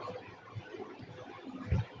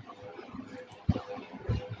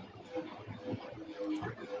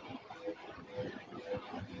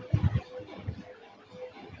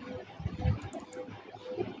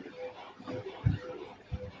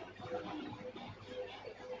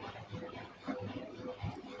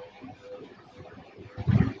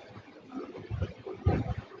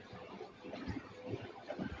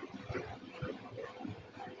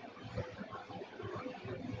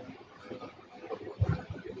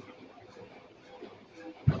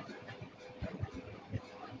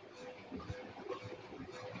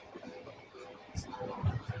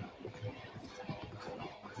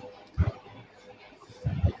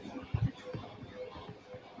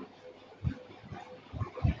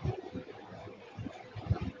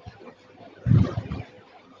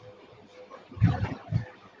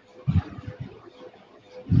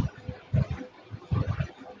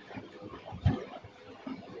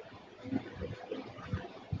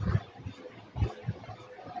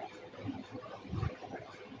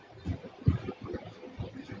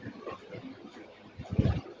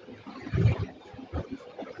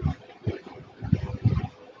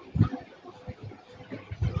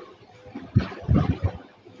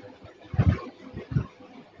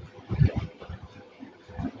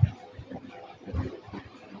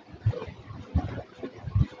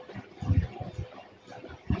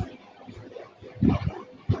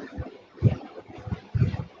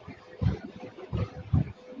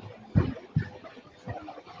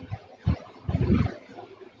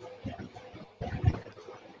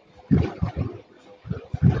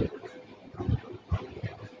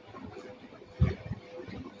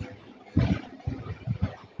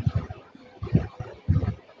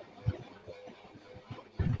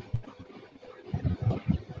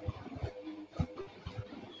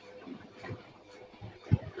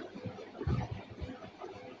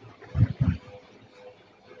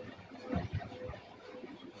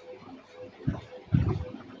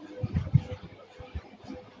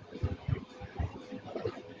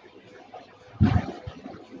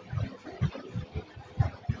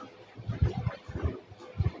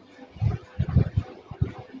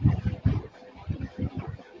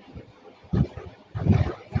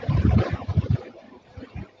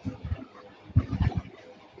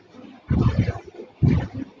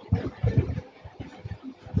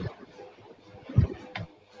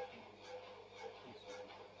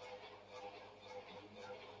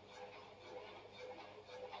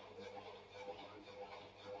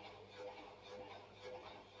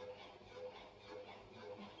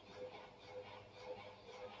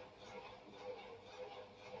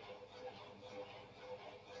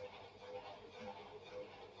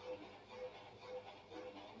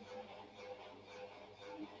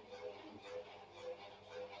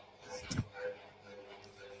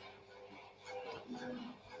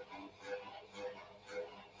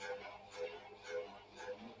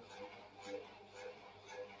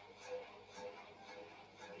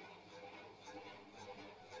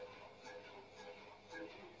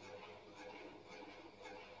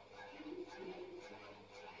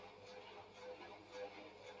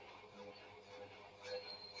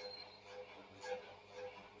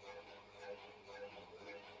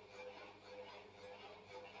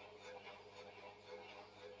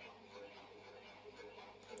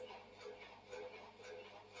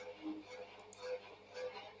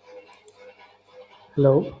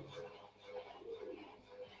 Hello?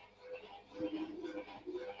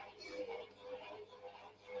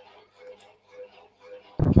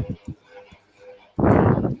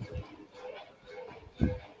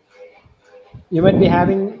 You might be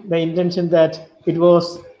having the intention that it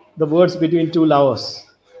was the words between two lovers.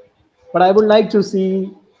 But I would like to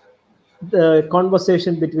see the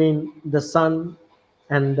conversation between the sun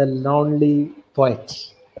and the lonely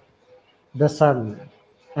poet. The sun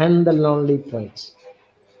and the lonely poet.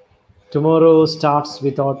 Tomorrow starts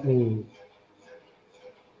without me.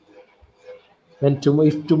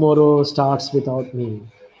 If tomorrow starts without me.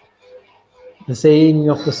 The saying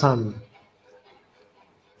of the sun.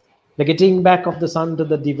 The getting back of the sun to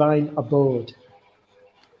the divine abode.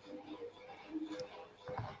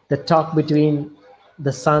 The talk between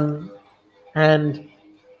the sun and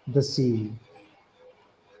the sea.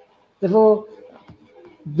 Therefore,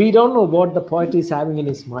 we don't know what the poet is having in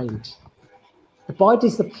his mind. The poet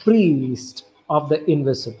is the priest of the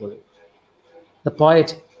invisible. The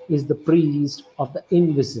poet is the priest of the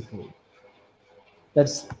invisible.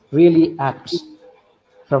 That's really apt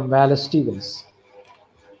from Wallace Stevens.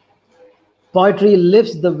 Poetry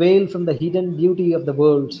lifts the veil from the hidden beauty of the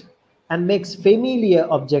world and makes familiar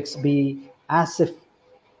objects be as if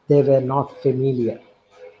they were not familiar.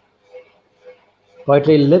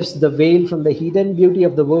 Poetry lifts the veil from the hidden beauty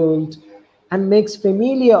of the world and makes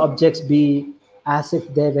familiar objects be as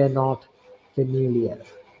if they were not familiar.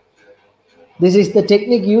 This is the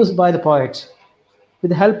technique used by the poet.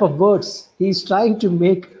 With the help of words, he is trying to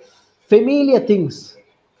make familiar things,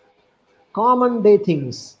 common day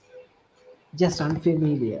things, just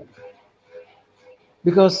unfamiliar.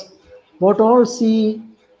 Because what all see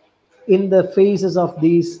in the faces of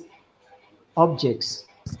these objects,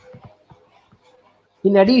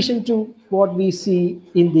 in addition to what we see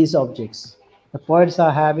in these objects, the poets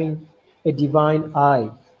are having a divine eye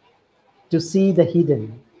to see the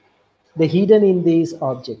hidden in these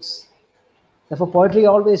objects. Therefore, poetry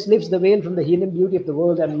always lifts the veil from the hidden beauty of the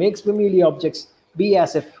world and makes familiar objects be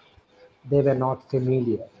as if they were not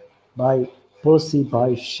familiar. By Percy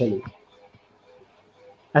Bysshe Shelley.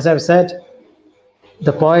 As I've said,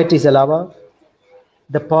 the poet is a lover,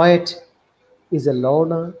 the poet is a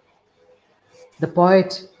loner, the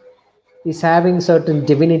poet is having certain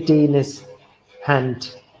divinity in his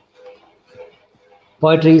hand.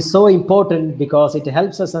 Poetry is so important because it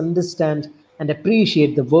helps us understand and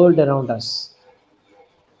appreciate the world around us.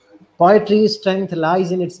 Poetry's strength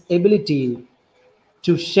lies in its ability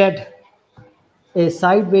to shed a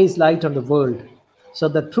sideways light on the world so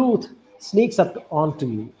the truth sneaks up onto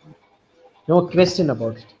you. No question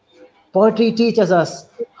about it. Poetry teaches us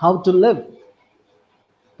how to live.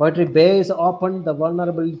 Poetry bears open the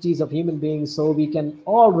vulnerabilities of human beings so we can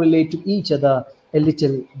all relate to each other a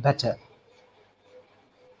little better.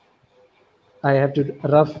 I have to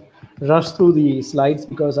rush through the slides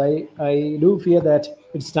because I do fear that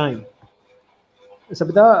it's time.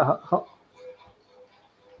 Sabita,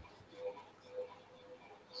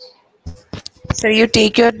 Sir, you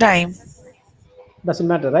take your time. doesn't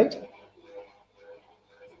matter, right?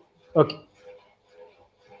 Okay.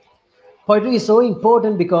 Poetry is so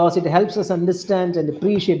important because it helps us understand and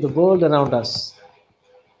appreciate the world around us.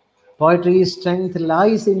 Poetry's strength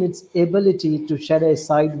lies in its ability to shed a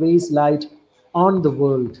sideways light on the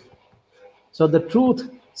world. So the truth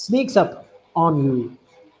sneaks up on you.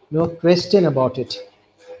 No question about it.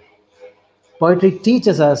 Poetry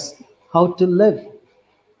teaches us how to live.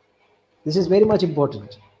 This is very much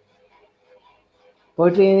important.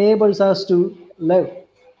 Poetry enables us to live.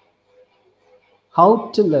 How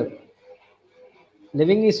to live.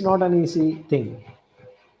 Living is not an easy thing,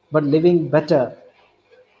 but living better,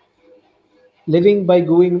 living by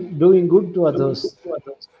doing good to others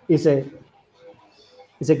is a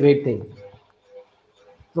great thing.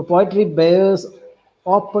 The poetry bears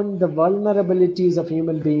open the vulnerabilities of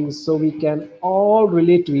human beings so we can all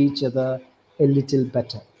relate to each other a little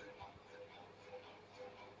better.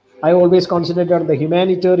 I always concentrate on the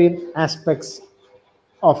humanitarian aspects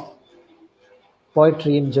of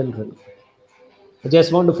poetry in general. I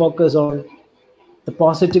just want to focus on the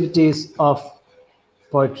positivities of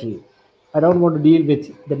poetry. I don't want to deal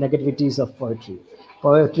with the negativities of poetry.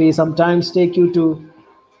 Poetry sometimes take you to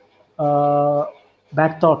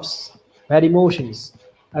bad thoughts, bad emotions.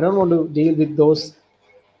 I don't want to deal with those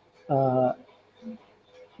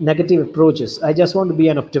negative approaches. I just want to be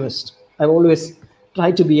an optimist. I've always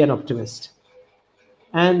tried to be an optimist.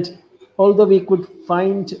 And although we could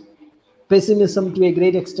find pessimism to a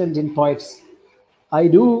great extent in poets, I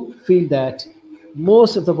do feel that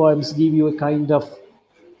most of the poems give you a kind of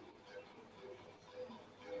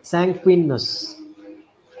sanguineness,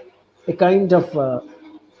 a kind of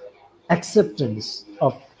acceptance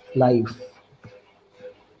of life.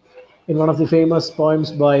 In one of the famous poems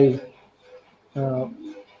by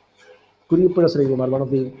Kuriyupura Sree, one of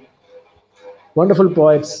the wonderful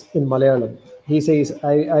poets in Malayalam, he says,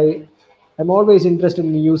 I'm always interested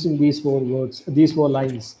in using these four words, these four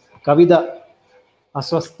lines. Kavida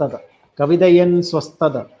Aswastada, Kavidayan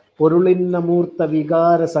Swastada, Purulinna Murta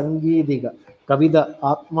Vigara Sangeediga, Kavida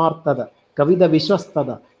Atmartada, Kavida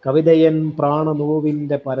Vishwastada, Kavidayan Prana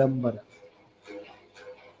Novinda Parambara.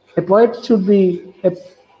 A poet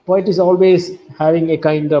is always having a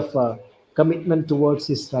kind of commitment towards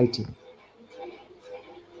his writing.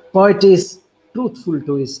 Poet is truthful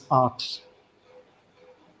to his art.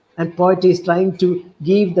 And poet is trying to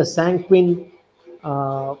give the sanguine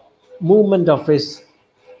movement of his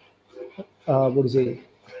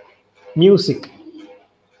music,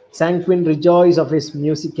 sanguine rejoice of his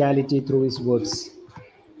musicality through his words.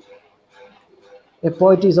 A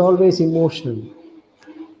poet is always emotional.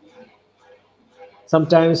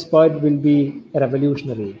 Sometimes poet will be a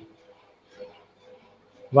revolutionary.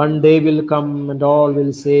 One day will come and all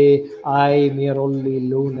will say, I mere only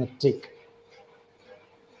lunatic.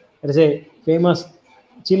 There is a famous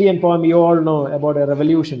Chilean poem, you all know about a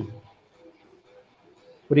revolution.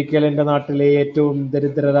 ഒരിക്കൽ എൻ്റെ നാട്ടിലെ ഏറ്റവും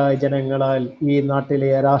ദരിദ്രരായ ജനങ്ങളാൽ ഈ നാട്ടിലെ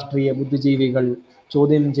രാഷ്ട്രീയ ബുദ്ധിജീവികൾ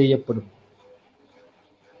ചോദ്യം ചെയ്യപ്പെടും.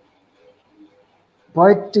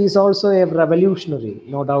 Poet is also a revolutionary,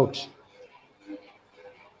 no doubt.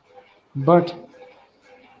 But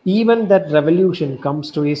even that revolution comes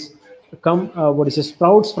to his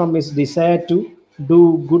sprouts from his desire to do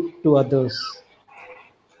good to others.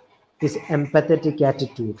 His empathetic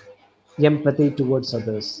attitude, empathy towards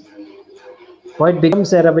others. Poet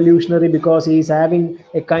becomes a revolutionary because he is having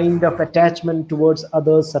a kind of attachment towards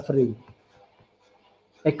others' suffering,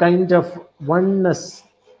 a kind of oneness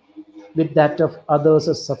with that of others'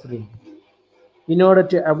 suffering. In order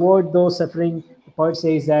to avoid those suffering, the poet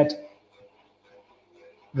says that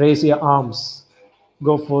raise your arms,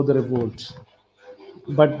 go for the revolt.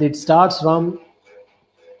 But it starts from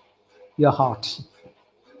your heart.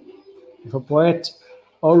 If a poet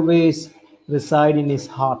always reside in his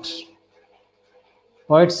heart,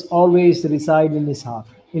 poets always reside in his heart,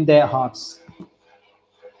 in their hearts.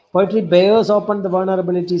 Poetry bears open the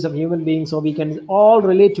vulnerabilities of human beings so we can all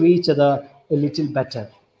relate to each other a little better.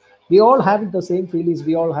 We all have the same feelings,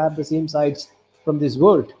 we all have the same sides from this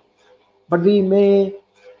world. But we may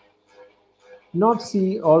not see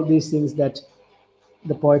all these things that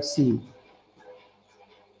the poets see.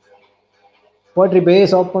 Poetry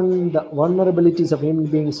bears open the vulnerabilities of human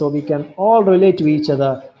beings so we can all relate to each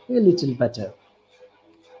other a little better.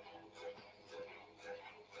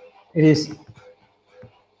 It is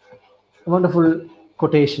a wonderful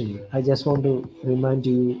quotation. I just want to remind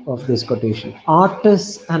you of this quotation.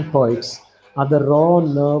 Artists and poets are the raw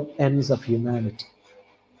nerve ends of humanity.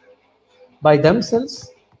 By themselves,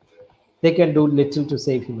 they can do little to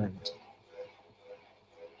save humanity.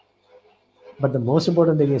 But the most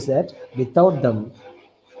important thing is that without them,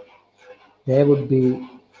 there would be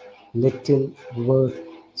little worth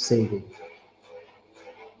saving.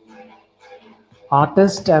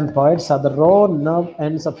 Artists and poets are the raw nerve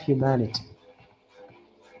ends of humanity.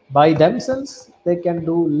 By themselves, they can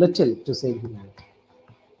do little to save humanity.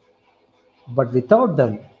 But without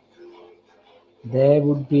them, there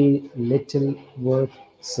would be little worth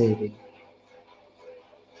saving.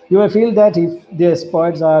 You may feel that if these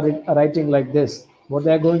poets are writing like this, what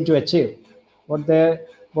they are going to achieve, what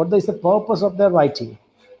is the purpose of their writing,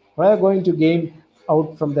 what are they going to gain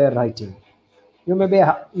out from their writing? You may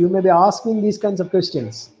be asking these kinds of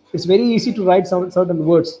questions. It's very easy to write some certain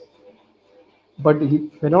words, but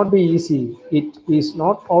it may not be easy. It is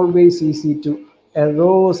not always easy to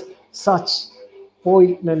arouse such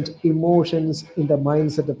poignant emotions in the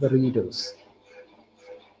mindset of the readers.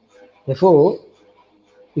 Therefore,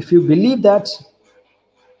 if you believe that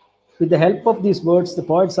with the help of these words, the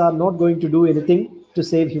poets are not going to do anything to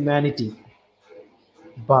save humanity,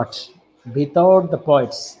 but without the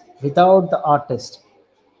poets, without the artist,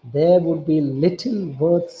 there would be little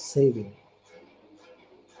worth saving.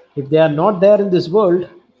 If they are not there in this world,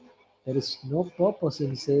 there is no purpose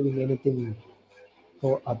in saving anything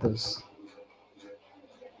for others.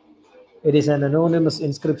 It is an anonymous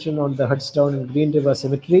inscription on the headstone in Green River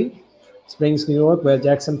Cemetery, Springs, New York, where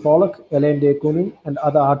Jackson Pollock, Ellen Day Kunin, and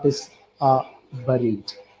other artists are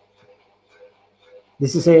buried.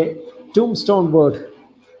 This is a tombstone word.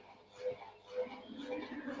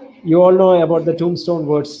 You all know about the tombstone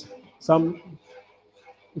words. Some,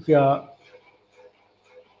 if you are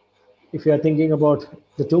thinking about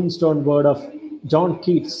the tombstone word of John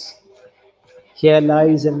Keats, here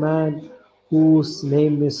lies a man whose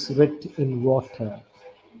name is writ in water.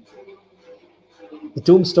 The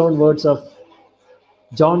tombstone words of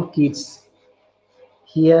John Keats,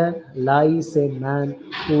 here lies a man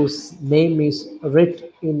whose name is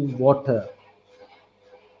writ in water.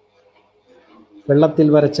 വെള്ളത്തിൽ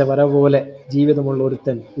വരച്ച വര പോലെ ജീവിതമുള്ള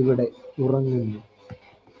ഒരുത്തൻ ഇവിടെ ഉറങ്ങുന്നു.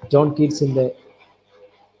 John കീറ്റ്സിന്റെ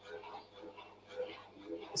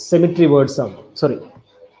cemetery words are,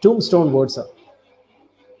 tombstone words are.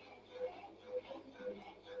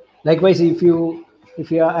 Likewise, if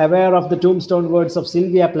you are aware of the tombstone words of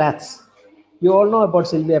Sylvia Plath, you all know about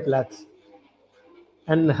Sylvia Plath,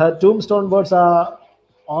 and her tombstone words are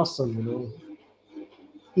awesome.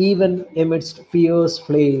 Even amidst fierce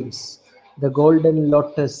flames, the golden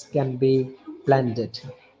lotus can be planted.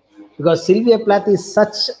 Because Sylvia Plath is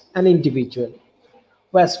such an individual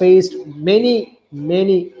who has faced many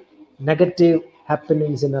negative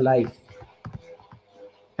happenings in her life,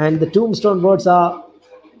 and the tombstone words are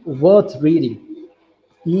worth reading.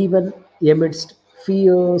 Even amidst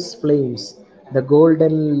fierce flames, the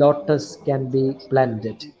golden lotus can be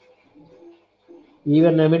planted.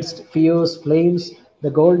 Even amidst fierce flames, the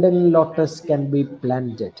golden lotus can be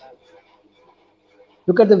planted.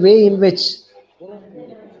 Look at the way in which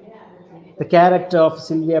the character of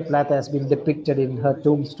Sylvia Plath has been depicted in her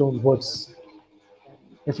tombstone words.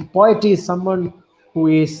 If a poet is someone who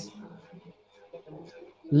is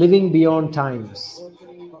living beyond times,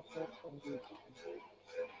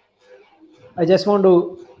 I just want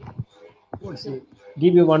to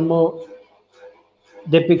give you one more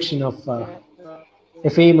depiction of a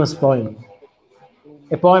famous poem.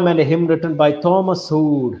 A poem and a hymn written by Thomas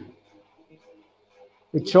Hood.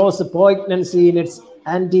 It shows a poignancy in its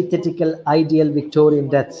antithetical ideal Victorian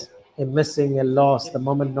death, a missing, a loss, the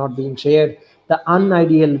moment not being shared, the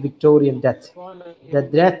unideal Victorian death, the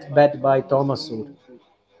deathbed by Thomas Hood.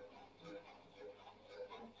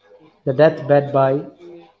 The deathbed by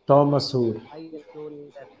Thomas Hood.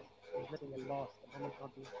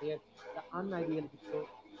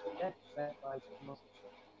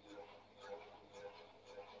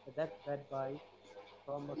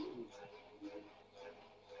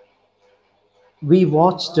 We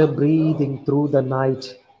watched her breathing through the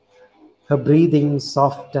night, her breathing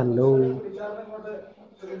soft and low,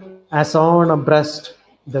 as on a breast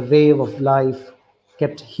the wave of life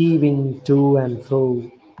kept heaving to and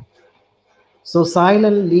fro. So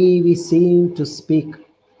silently we seemed to speak,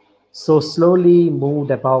 so slowly moved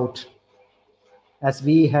about, as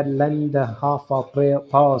we had lent a half our prayer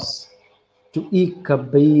pause to eke a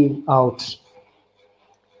being out.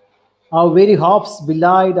 Our very hopes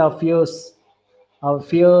belied our fears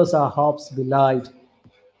our hopes belied.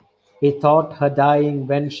 We thought her dying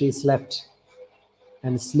when she slept,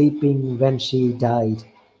 and sleeping when she died.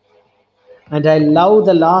 And I love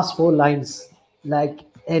the last four lines like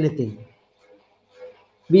anything.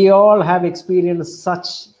 We all have experienced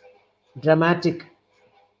such dramatic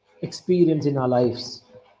experience in our lives,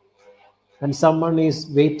 and someone is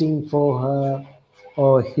waiting for her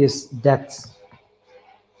or his death.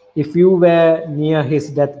 If you were near his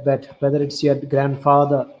deathbed, whether it's your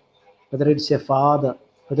grandfather, whether it's your father,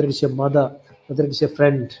 whether it's your mother, whether it's your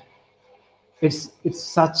friend, it's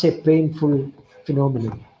such a painful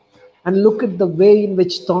phenomenon. And look at the way in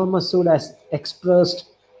which Thomas Hood has expressed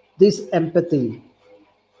this empathy,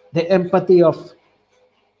 the empathy of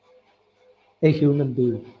a human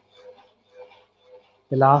being.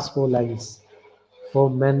 The last four lines. For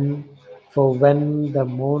men, for when the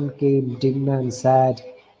morn came dim and sad,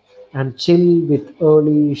 and chill with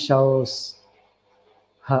early showers,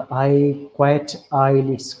 her quiet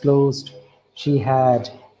eyelids closed, she had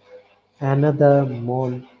another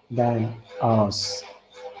morn than ours.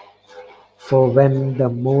 For when the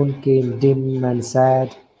moon came dim and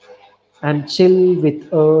sad, and chill with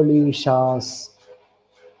early showers,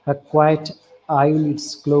 her quiet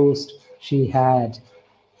eyelids closed, she had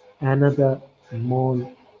another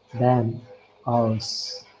morn than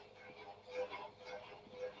ours.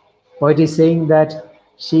 Poet is saying that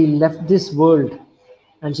she left this world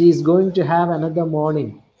and she is going to have another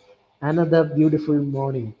morning, another beautiful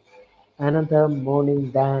morning, another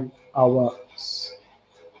morning than ours,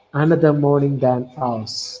 another morning than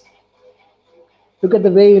ours. Look at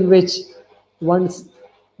the way in which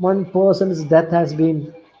one person's death has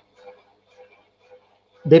been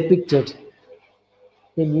depicted.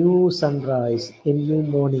 A new sunrise, a new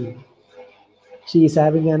morning. She is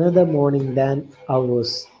having another morning than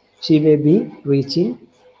ours. She may be reaching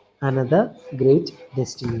another great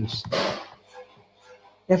destination.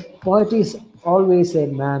 A poet is always a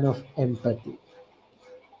man of empathy.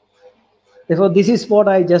 Therefore, this is what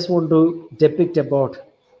I just want to depict about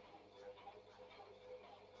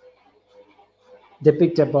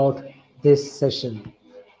this session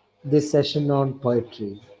on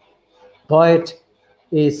poetry. Poet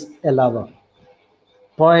is a lover.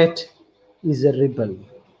 Poet is a rebel.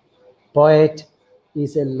 Poet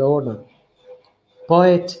is a loner.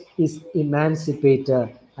 Poet is emancipator,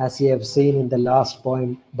 as you have seen in the last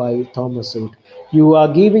poem by Thomas Hood. You are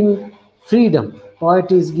giving freedom.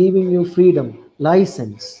 Poet is giving you freedom,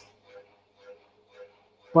 license.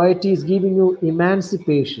 Poet is giving you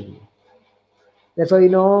emancipation. Therefore,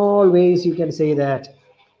 in all ways, you can say that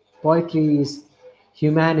poetry is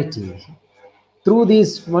humanity. Through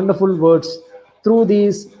these wonderful words, through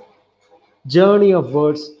this journey of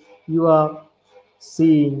words, you are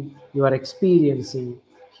seeing, you are experiencing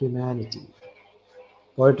humanity.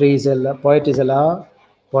 Poet is a lover,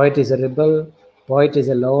 poet is a rebel, poet is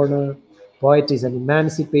a loner, poet is an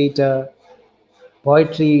emancipator.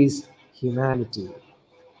 Poetry is humanity.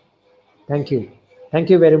 Thank you. Thank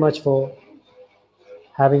you very much for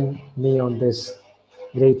having me on this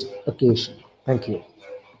great occasion. Thank you.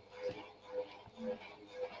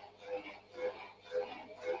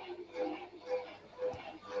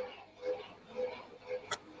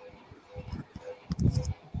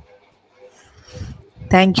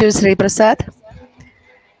 Thank you, Sree Prasad.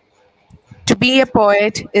 To be a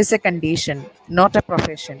poet is a condition, not a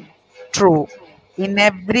profession. True. In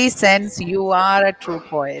every sense, you are a true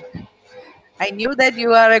poet. I knew that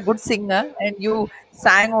you are a good singer and you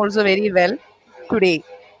sang also very well today.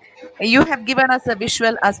 You have given us a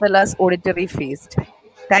visual as well as auditory feast.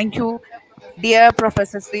 Thank you, dear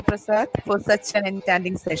Professor Sree Prasad, for such an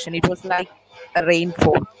enchanting session. It was like a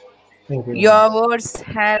rainfall. Thank you very Your much. words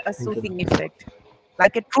had a Thank you. soothing effect.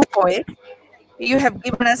 Like a true poet, you have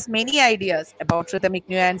given us many ideas about rhythmic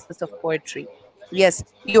nuances of poetry. Yes,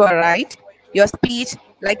 you are right. Your speech,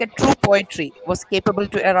 like a true poetry, was capable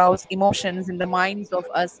to arouse emotions in the minds of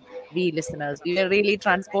us, we listeners. We were really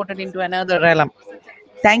transported into another realm.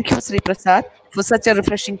 Thank you, Sri Prasad, for such a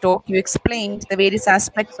refreshing talk. You explained the various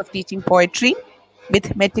aspects of teaching poetry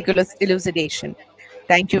with meticulous elucidation.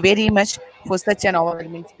 Thank you very much for such an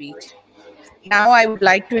overwhelming speech. Now I would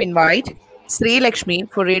like to invite Sri Lakshmi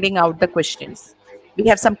for reading out the questions. We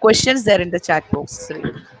have some questions there in the chat box, Sri.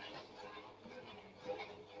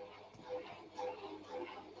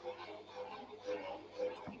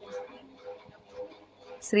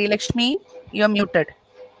 Sri Lakshmi, you are muted.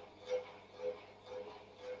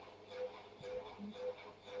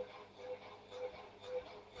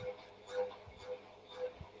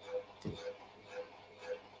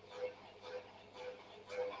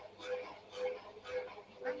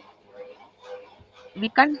 We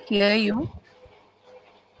can't hear you.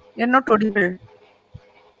 You're not audible.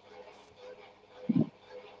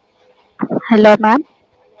 Hello, ma'am.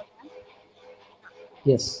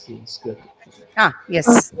 Yes, it's good. Yes.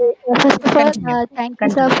 First of all, Continue. thank you,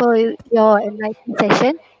 sir, Continue. for your enlightening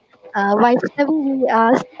session. While studying, we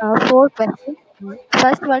asked four questions.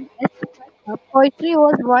 First one is poetry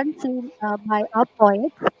was once seen by our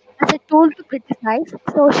poets as a tool to criticize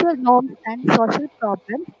social norms and social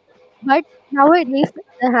problems, but nowadays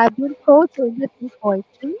there have been core changes in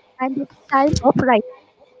poetry and its style of writing.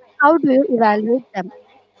 How do you evaluate them?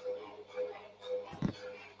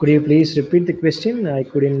 Could you please repeat the question? I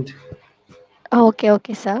couldn't.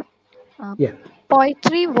 Okay, sir. Uh, Yeah.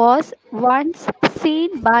 Poetry was once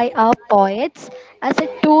seen by our poets as a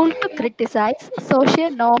tool to criticize social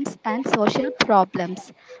norms and social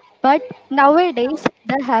problems. But nowadays,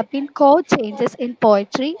 there have been core changes in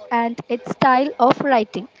poetry and its style of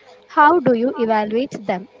writing. How do you evaluate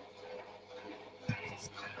them?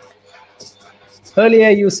 Earlier,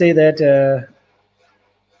 you say that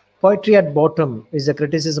poetry at bottom is a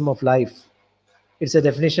criticism of life. It's a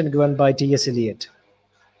definition given by T.S. Eliot.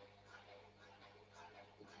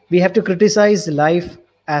 We have to criticize life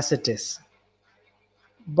as it is.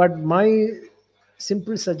 But my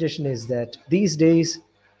simple suggestion is that these days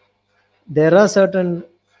there are certain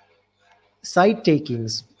side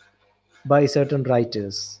takings by certain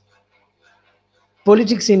writers.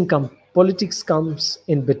 Politics comes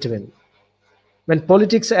in between. When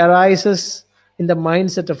politics arises in the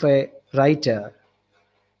mindset of a writer,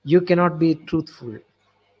 you cannot be truthful.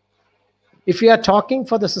 If you are talking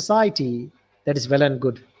for the society, that is well and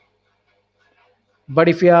good. But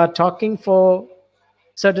if you are talking for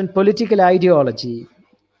certain political ideology,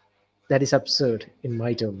 that is absurd in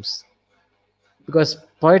my terms. Because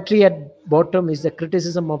poetry at bottom is the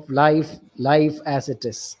criticism of life as it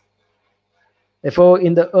is. Therefore,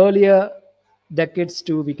 in the earlier decades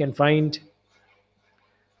too, we can find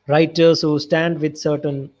writers who stand with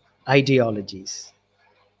certain ideologies.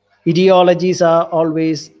 Ideologies are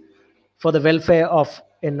always for the welfare of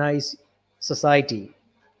a nice society,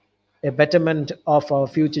 a betterment of our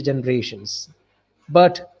future generations.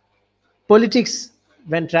 But politics,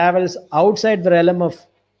 when travels outside the realm of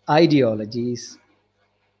ideologies,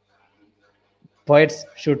 poets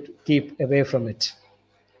should keep away from it.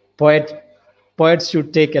 Poet, poets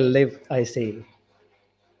should take a live, I say.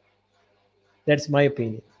 That's my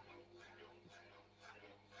opinion.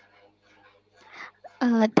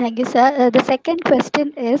 Thank you, sir. The second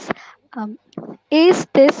question um, is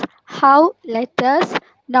this how letters,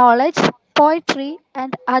 knowledge, poetry,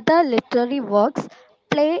 and other literary works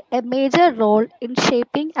play a major role in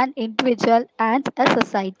shaping an individual and a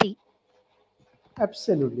society?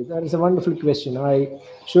 Absolutely, that is a wonderful question. I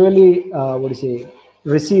surely, what do you say,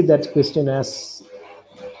 receive that question as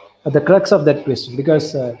the crux of that question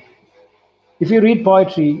because if you read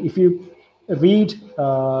poetry, if you read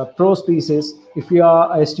prose pieces, if you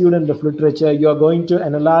are a student of literature, you are going to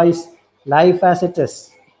analyze life as it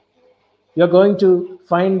is. You are going to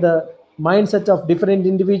find the mindset of different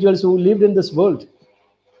individuals who lived in this world.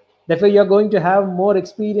 Therefore, you are going to have more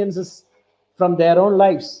experiences from their own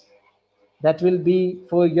lives that will be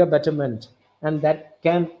for your betterment and that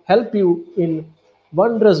can help you in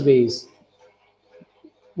wondrous ways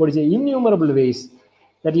what is it, innumerable ways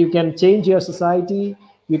that you can change your society,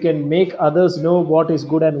 you can make others know what is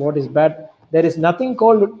good and what is bad. There is nothing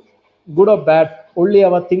called good or bad, only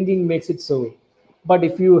our thinking makes it so. But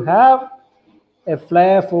if you have a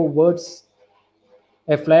flair for words,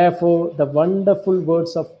 a flair for the wonderful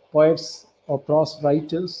words of poets or prose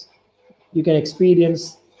writers, you can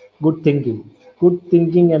experience good thinking. Good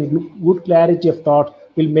thinking and good clarity of thought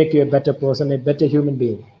will make you a better person, a better human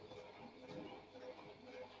being.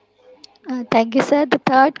 Thank you, sir. The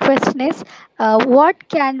third question is, what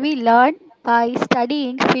can we learn by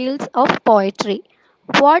studying fields of poetry?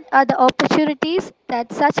 What are the opportunities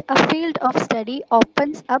that such a field of study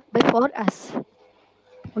opens up before us?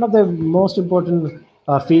 One of the most important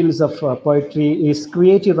fields of poetry is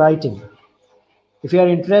creative writing. If you are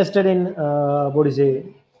interested in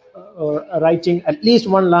writing at least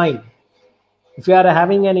one line, if you are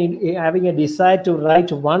having a desire to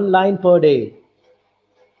write one line per day,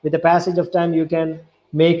 with the passage of time you can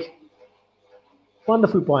make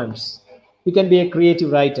wonderful poems. You can be a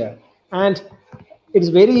creative writer, and it's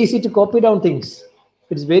very easy to copy down things.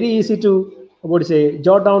 It's very easy to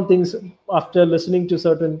jot down things after listening to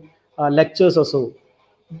certain lectures or so.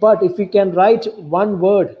 But if you can write one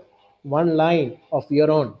word, one line of your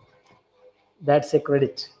own, that's a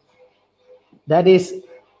credit. That is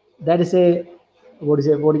a what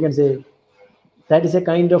you can say, that is a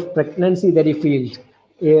kind of pregnancy that he feels.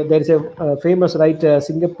 There is a famous writer,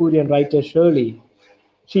 Singaporean writer Shirley.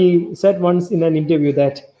 She said once in an interview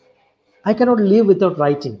that I cannot live without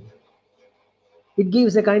writing. It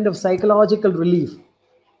gives a kind of psychological relief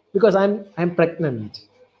because I'm pregnant.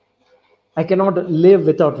 I cannot live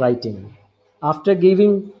without writing. After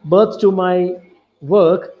giving birth to my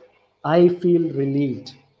work, I feel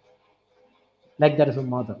relieved, like that of a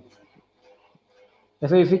mother.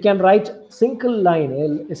 If you can write a single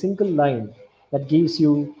line that gives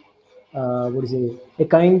you a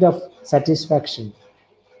kind of satisfaction,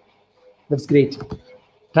 that's great.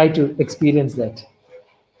 Try to experience that.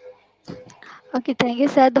 Okay, thank you,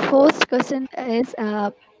 sir. The first question is,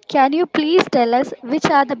 can you please tell us which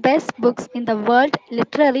are the best books in the world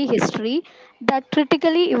literary history that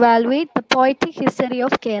critically evaluate the poetic history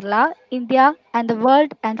of Kerala, India, and the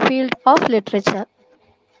world and field of literature?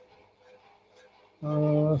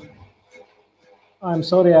 Uh, I'm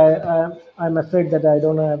sorry, I'm afraid that I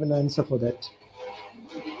don't have an answer for that.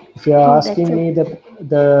 If you are Oh, that's asking it. me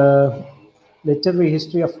the literary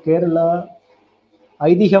history of Kerala,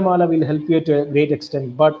 Aidhihamala will help you to a great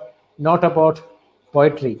extent, but not about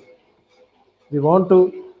poetry. We want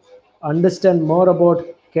to understand more about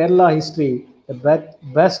Kerala history. The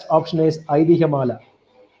best option is Aidhihamala.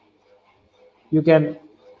 You can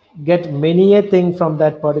get many a thing from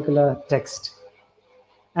that particular text,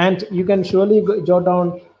 and you can surely jot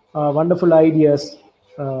down wonderful ideas.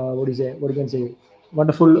 What you can say?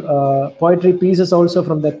 Wonderful poetry pieces also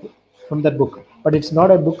from that book. But it's not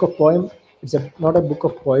a book of poem. Not a book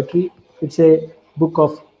of poetry. It's a book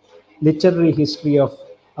of literary history of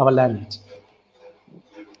our land.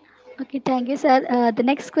 Okay, thank you, sir. The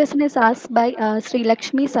next question is asked by Sri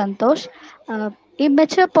Lakshmi Santosh.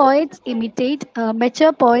 Immature poets imitate,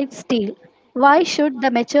 mature poets steal. Why should the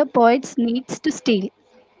mature poets needs to steal?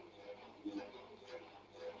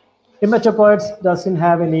 Immature poets doesn't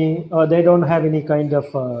have any, they don't have any kind of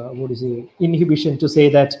inhibition to say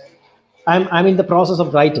that I'm in the process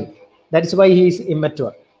of writing. That is why he is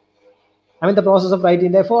immature. I'm in the process of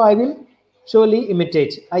writing, therefore I will surely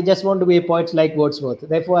imitate. I just want to be a poet like Wordsworth,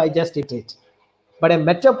 therefore I just imitate. But a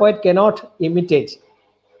mature poet cannot imitate,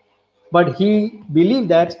 but he believed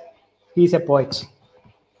that he is a poet.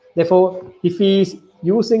 Therefore, if he is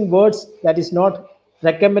using words that is not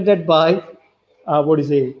recommended by what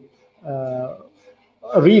is a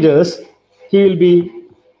readers, he will be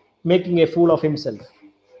making a fool of himself.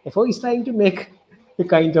 Therefore, he's trying to make a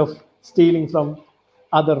kind of stealing from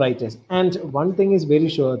other writers. And one thing is very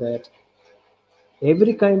sure that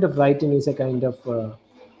every kind of writing is a kind of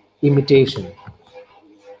imitation.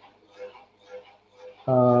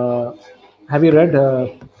 Uh, have you read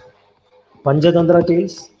Panchatantra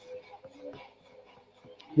tales?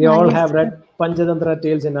 We all Yes, have read Panchatantra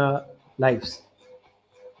tales in our lives.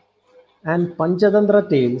 And Panchatantra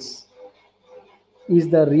tales is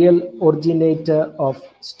the real originator of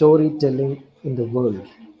storytelling in the world.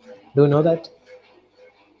 Do you know that?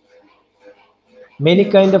 Many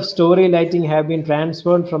kind yes. of story writing have been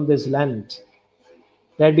transferred from this land.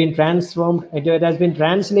 They have been transformed, it has been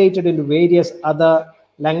translated into various other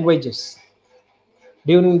languages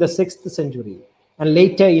during the 6th century and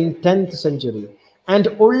later in 10th century. And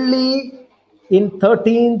only in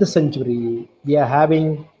 13th century, we are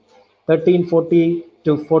having 1340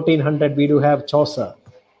 to 1400, we do have Chaucer.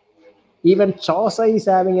 Even Chaucer is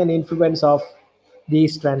having an influence of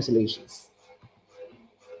these translations.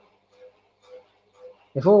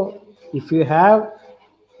 Therefore, if you have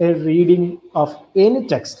a reading of any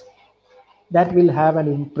text, that will have an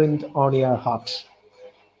imprint on your heart.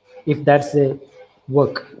 If that's a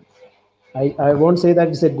work, I won't say that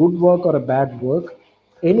it's a good work or a bad work,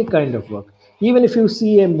 any kind of work. Even if you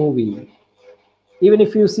see a movie, even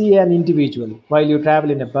if you see an individual while you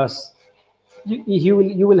travel in a bus,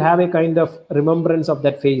 you will have a kind of remembrance of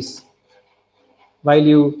that face while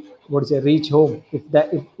you reach home.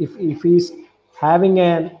 If he's having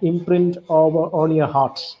an imprint over on your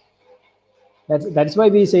heart, that's why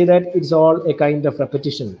we say that it's all a kind of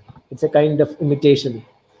repetition. It's a kind of imitation.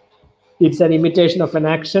 It's an imitation of an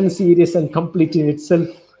action serious and complete in itself.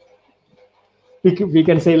 We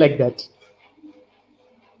can say like that.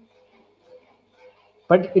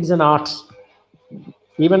 But it's an art.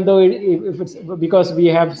 Even though if it's because we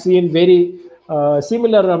have seen very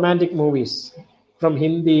similar romantic movies from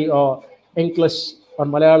Hindi or English or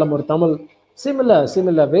Malayalam or Tamil, similar,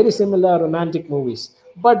 very similar romantic movies.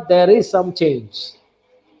 But there is some change.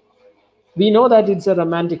 We know that it's a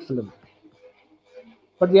romantic film,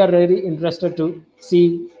 but we are very interested to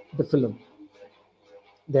see the film.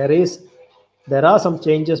 There are some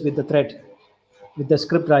changes with the thread, with the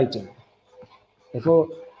script writing. Therefore,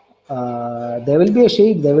 there will be a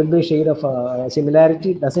shade of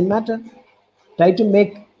similarity. Doesn't matter. Try to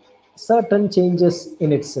make certain changes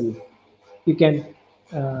in itself. You can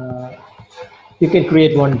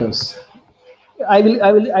create wonders. I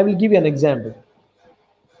will give you an example.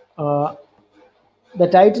 The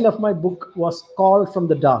title of my book was Call from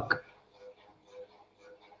the Dark.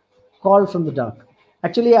 Call from the Dark.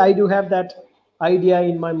 Actually, I do have that idea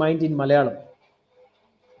in my mind in Malayalam.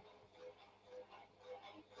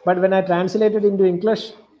 But when I translated into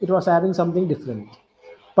English, it was having something different.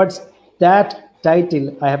 But that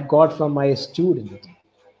title I have got from my student,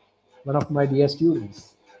 one of my dear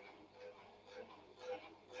students.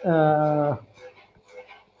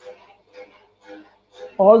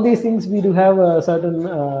 All these things, we do have certain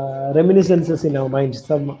reminiscences in our mind,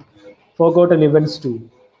 some forgotten events too.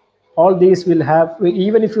 All these will have,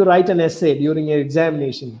 even if you write an essay during your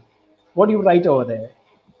examination, what do you write over there?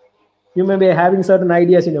 You may be having certain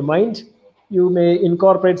ideas in your mind. You may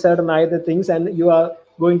incorporate certain other things, and you are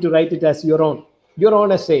going to write it as your own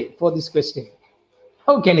essay for this question.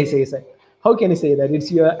 How can I say that? How can I say that?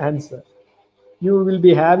 It's your answer. You will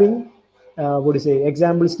be having,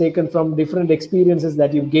 examples taken from different experiences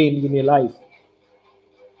that you've gained in your life.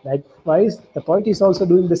 Likewise, the poet is also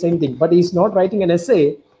doing the same thing, but he's not writing an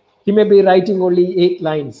essay. He may be writing only 8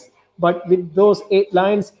 lines. But with those 8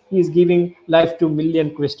 lines, he is giving life to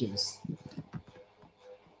million questions.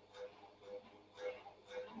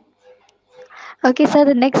 Okay, sir,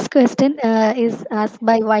 the next question is asked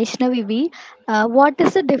by Vaishnavi V. What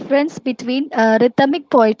is the difference between rhythmic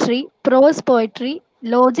poetry, prose poetry,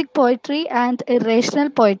 logic poetry, and irrational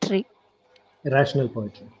poetry? Irrational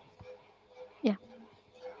poetry. Yeah.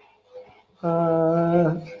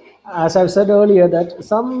 As I've said earlier, that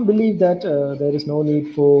some believe that there is no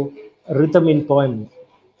need for rhythm in poem.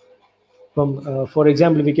 For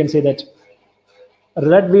example, we can say that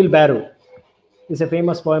Red Wheelbarrow is a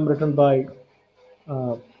famous poem written by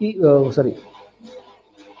E.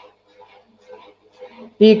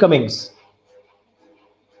 Cummings.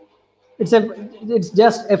 It's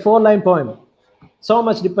just a 4-line poem. So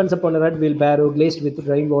much depends upon a red wheelbarrow glazed with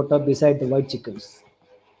rainwater beside the white chickens.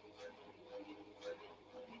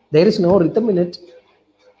 There is no rhythm in it.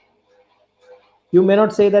 You may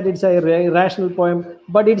not say that it's a irrational poem,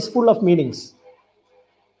 but it's full of meanings.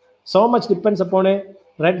 So much depends upon a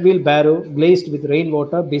red wheelbarrow glazed with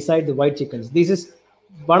rainwater beside the white chickens. This is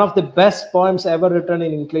one of the best poems ever written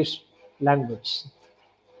in English language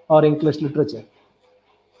or English literature.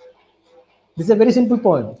 This is a very simple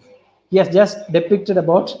poem. He has just depicted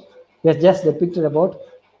about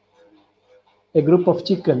a group of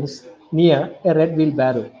chickens near a red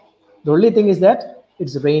wheelbarrow. The only thing is that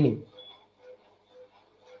it's raining.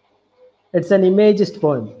 It's an imagist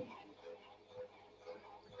poem.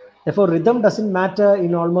 Therefore, rhythm doesn't matter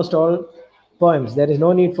in almost all poems. There is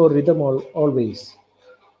no need for rhythm always.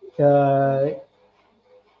 Even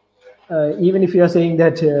if you are saying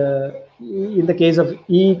that in the case of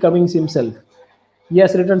E. Cummings himself, he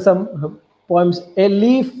has written some poems. A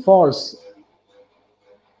leaf falls.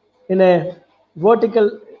 In a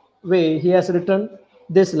vertical way, he has written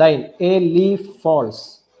this line, a leaf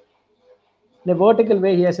falls. In a vertical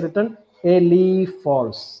way, he has written, a leaf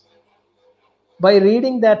falls. By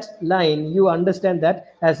reading that line, you understand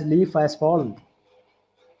that as leaf has fallen.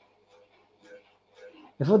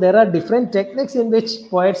 Therefore, there are different techniques in which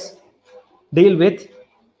poets deal with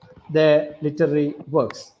their literary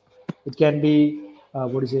works. It can be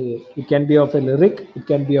what is it? It can be of a lyric. It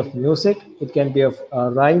can be of music. It can be of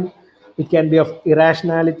rhyme. It can be of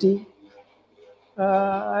irrationality.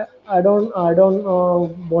 I don't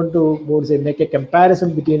want to what is it, make a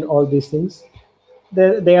comparison between all these things.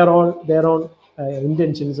 They are all their own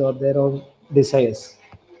intentions or their own desires.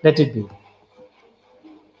 Let it be.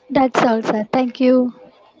 That's all, sir. Thank you.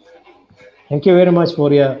 Thank you very much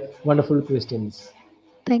for your wonderful questions.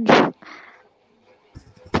 Thank you.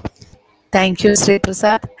 Thank you, Sri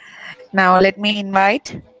Prasad. Now let me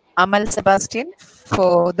invite Amal Sebastian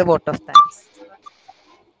for the vote of thanks.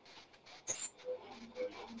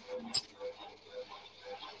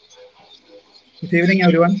 Good evening,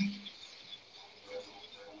 everyone.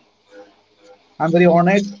 I'm very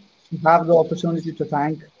honored to have the opportunity to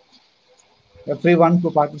thank everyone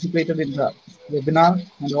who participated in the webinar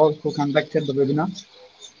and all who conducted the webinar.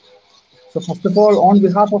 So first of all, on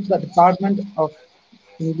behalf of the Department of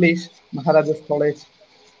English, Maharaja's College,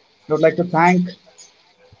 I would like to thank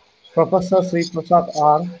Professor Sree Prasad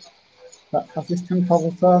R, the Assistant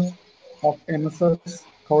Professor of MSS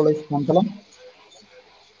College, Pandalam.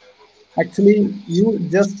 Actually, you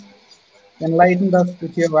just enlightened us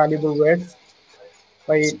with your valuable words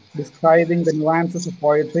by describing the nuances of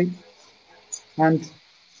poetry. And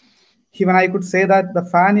even I could say that the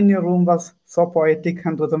fan in your room was so poetic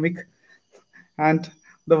and rhythmic. And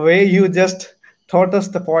the way you just taught us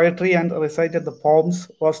the poetry and recited the poems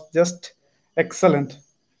was just excellent.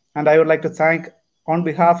 And I would like to thank, on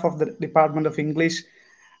behalf of the Department of English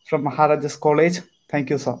from Maharaja's College, thank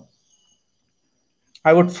you, sir.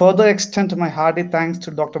 I would further extend my hearty thanks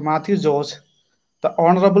to Dr. Matthew George, the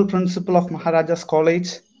Honorable Principal of Maharaja's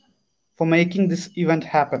College, for making this event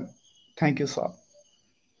happen. Thank you, sir.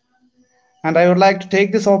 And I would like to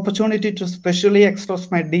take this opportunity to specially express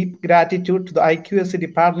my deep gratitude to the IQAC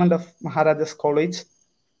Department of Maharaja's College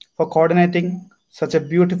for coordinating such a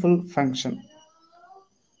beautiful function.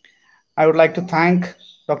 I would like to thank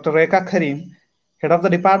Dr. Rekha Karim, Head of the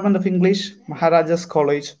Department of English, Maharaja's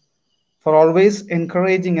College, for always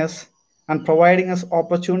encouraging us and providing us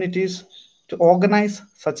opportunities to organize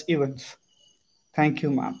such events. Thank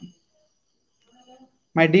you, ma'am.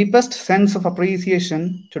 My deepest sense of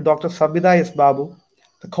appreciation to Dr. Sabida S. Babu,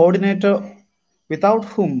 the coordinator without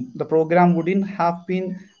whom the program wouldn't have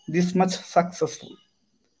been this much successful.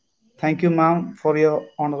 Thank you, ma'am, for your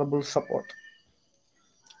honorable support.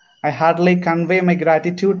 I heartily convey my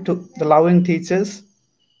gratitude to the loving teachers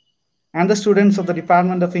and the students of the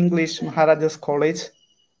Department of English, Maharaja's College,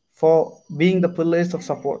 for being the pillars of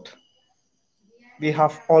support. We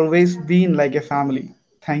have always been like a family.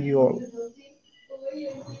 Thank you all.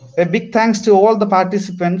 A big thanks to all the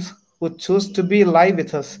participants who chose to be live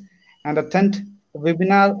with us and attend the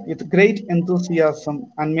webinar with great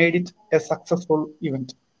enthusiasm and made it a successful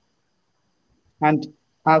event. And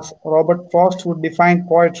as Robert Frost would define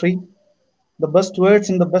poetry, the best words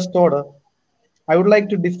in the best order, I would like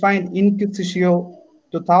to define INQUISITIO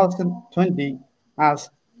 2020 as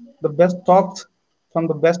the best talks from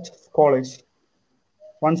the best scholars.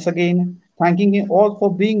 Once again, thanking you all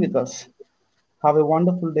for being with us. Have a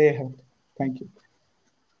wonderful day ahead. Thank you.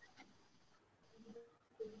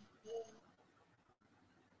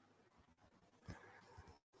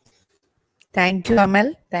 Thank you,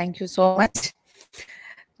 Amal. Thank you so much.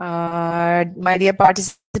 My dear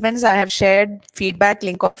participants, I have shared feedback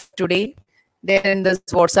link of today there in this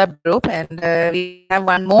WhatsApp group, and we have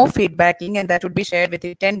one more feedback link, and that would be shared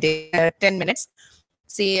within 10 minutes.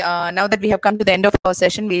 See, now that we have come to the end of our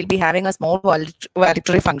session, we'll be having a small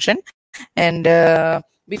valedictory function. And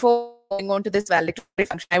before going on to this valedictory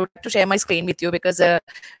function, I would like to share my screen with you because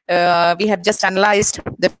we have just analyzed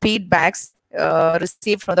the feedbacks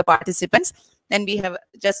received from the participants, and we have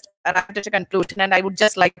just arrived at a conclusion, and I would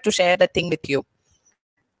just like to share the thing with you.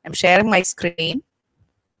 I'm sharing my screen.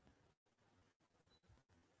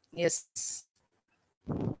 Yes.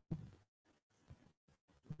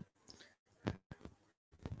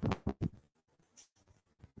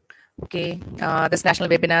 Okay, this national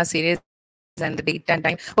webinar series and the date and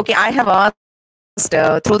time. Okay, I have asked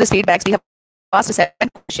through this feedbacks, we have asked 7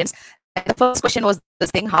 questions. And the first question was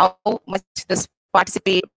this thing: how much this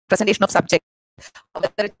presentation of subject,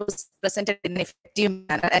 whether it was presented in an effective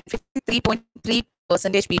manner, and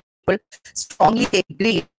 53.3% people strongly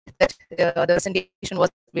agreed that the presentation was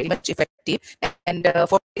very much effective, and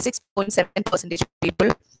 46.7% people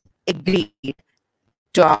agreed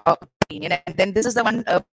to our opinion. And then this is the one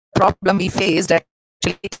problem we faced,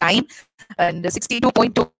 actually, time, and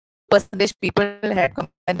 62.2% people had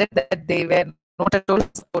commented that they were not at all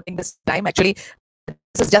supporting this time. Actually,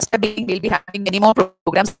 this is just a beginning. We'll be having many more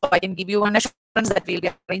programs. So I can give you an assurance that we'll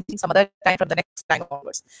be arranging some other time from the next time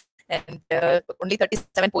onwards. And only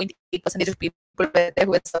 37.8% of people were there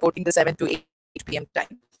who were supporting the 7 to 8 p.m.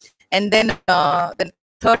 time. And then the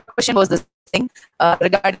third question was this thing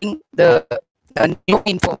regarding the new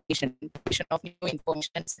information, of new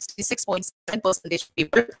information. 66.7% of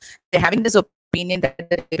people, they're having this opinion that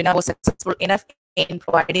the webinar was successful enough in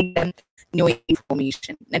providing them new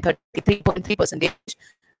information, and 33.3%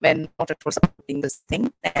 when not at all supporting this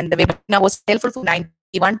thing. And the webinar was helpful to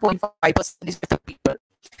 91.5% of the people.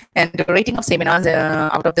 And the rating of seminars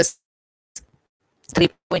out of this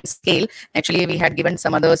 3-point scale, actually we had given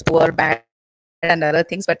some others poor, bad, and other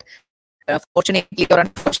things, but fortunately or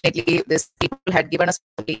unfortunately, this people had given us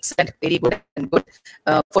excellent, very good, and good.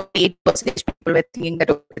 48% people were thinking that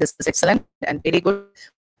this is excellent and very good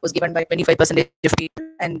was given by 25% of people,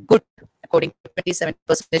 and good according to 27%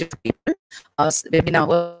 of people. Webinar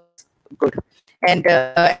was good, and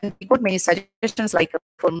we got many suggestions like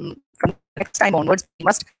from next time onwards we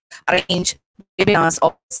must arrange webinars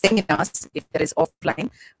or seminars if there is offline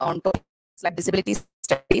on topics like disability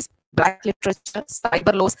studies, black literature,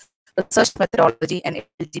 cyber laws, research methodology, and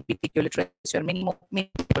LGBTQ literature. Many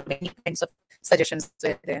kinds of suggestions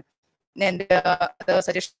were there. And the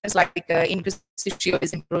suggestions like INQUISITIO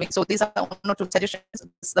is improving. So these are one or two suggestions. This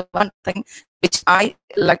is the one thing which I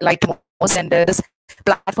liked most. And this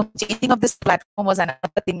platform, changing of this platform was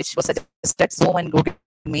another thing which was suggested, Zoom and Google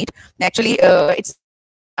Meet. Actually, it's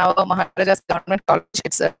our Maharaja's government college.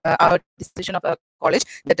 It's our decision of a college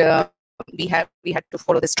that we had to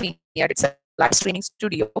follow the stream here. It's a live streaming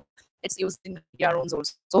studio. It's used in media rooms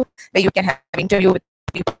also, where you can have interview with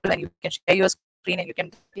people and you can share your screen and you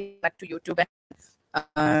can connect to YouTube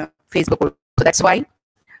and Facebook. So that's why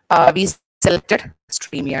we selected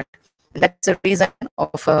StreamYard. That's the reason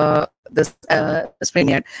of this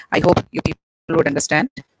StreamYard. I hope you people would understand.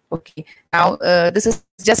 Okay. Now this is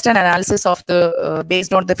just an analysis of the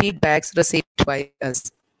based on the feedbacks received by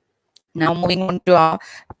us. Now moving on to our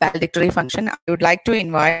valedictory function, I would like to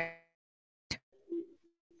invite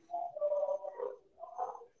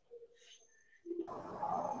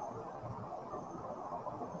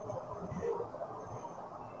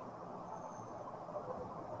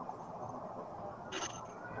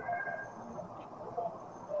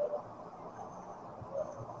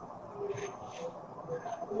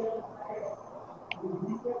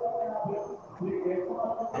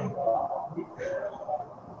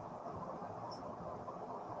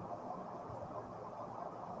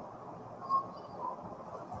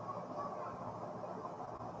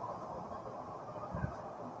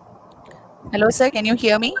Hello, sir. Can you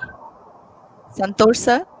hear me? Santosh,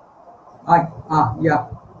 sir? Yeah,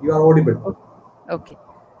 you are audible. Okay.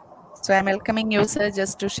 So I'm welcoming you, sir,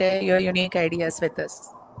 just to share your unique ideas with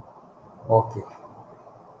us. Okay.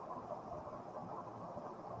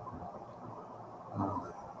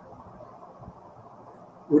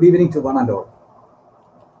 Good evening to one and all.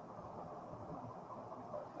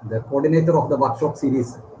 The coordinator of the workshop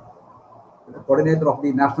series, the coordinator of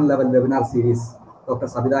the national level webinar series, Dr.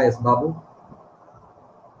 Sabida S. Babu,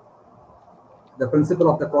 the principal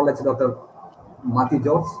of the college, Dr. Mati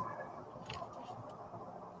George,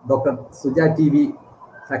 Dr. Sujai TV,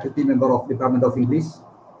 faculty member of Department of English,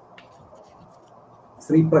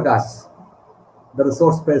 Sree Prakash, the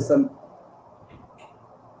resource person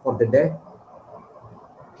for the day,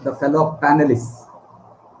 the fellow panelists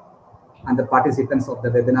and the participants of the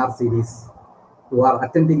webinar series who are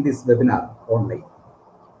attending this webinar online.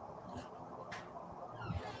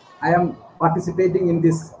 I am participating in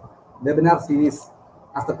this webinar series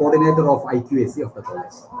as the coordinator of IQAC of the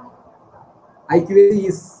college. IQAC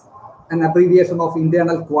is an abbreviation of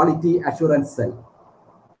Internal Quality Assurance Cell,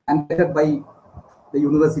 mandated by the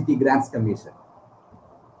University Grants Commission.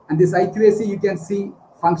 And this IQAC you can see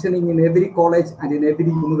functioning in every college and in every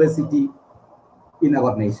university in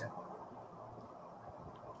our nation.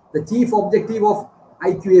 The chief objective of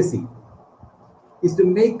IQAC is to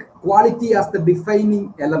make quality as the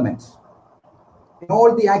defining element in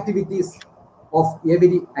all the activities of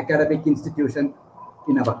every academic institution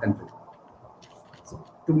in our country. So,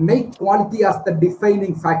 to make quality as the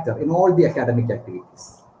defining factor in all the academic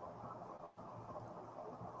activities.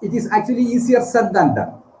 It is actually easier said than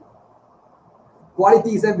done.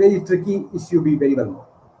 Quality is a very tricky issue, we very well know.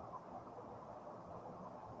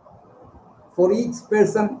 For each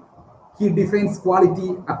person, he defines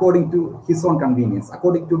quality according to his own convenience,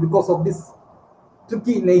 because of this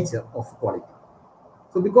tricky nature of quality.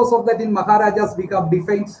 So because of that, in Maharajas, we have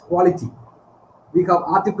defined quality. We have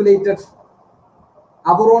articulated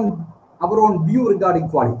our own our own view regarding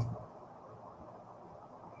quality.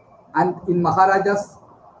 And in Maharajas,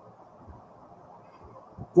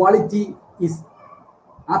 quality is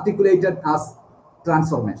articulated as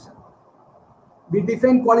transformation. We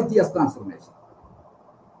define quality as transformation.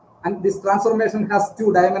 And this transformation has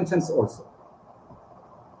two dimensions also.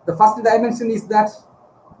 The first dimension is that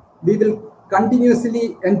we will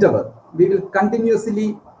continuously endeavor, we will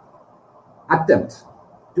continuously attempt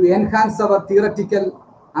to enhance our theoretical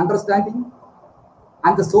understanding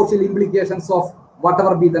and the social implications of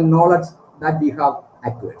whatever be the knowledge that we have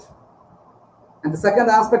acquired. And the second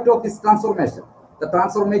aspect of this transformation, the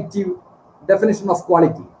transformative definition of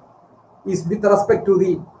quality, is with respect to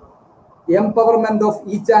the empowerment of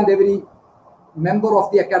each and every member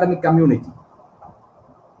of the academic community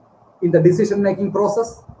in the decision-making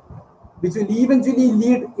process, which will eventually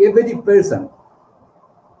lead every person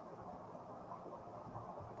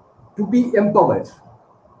to be empowered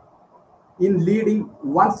in leading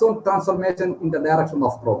one's own transformation in the direction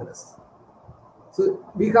of progress. So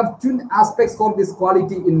we have two aspects for this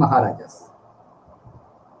quality in Maharajas.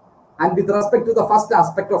 And with respect to the first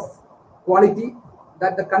aspect of quality,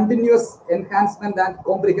 that the continuous enhancement and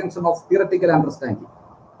comprehension of theoretical understanding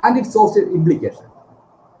and its social implication.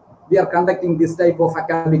 We are conducting this type of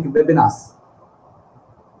academic webinars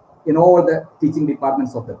in all the teaching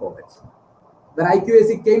departments of the college. When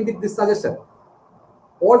IQAC came with this suggestion,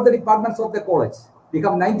 all the departments of the college, we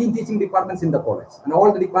have 19 teaching departments in the college, and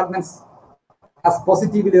all the departments has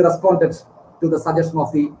positively responded to the suggestion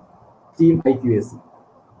of the team IQAC.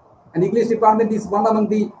 And English department is one among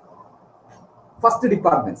the first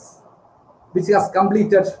departments which has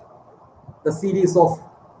completed the series of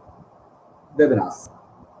webinars.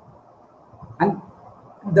 And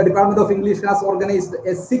the Department of English has organized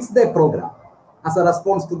a 6-day program as a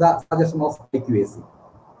response to the suggestion of IQAC.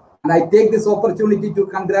 And I take this opportunity to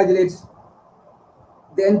congratulate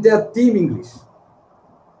the entire team English,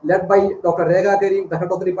 led by Dr. Rega Karim, the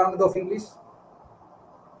head of the Department of English,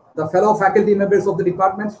 the fellow faculty members of the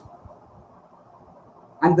department,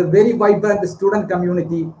 and the very vibrant student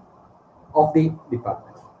community of the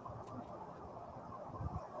department.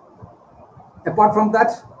 Apart from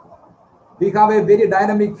that, we have a very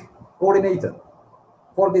dynamic coordinator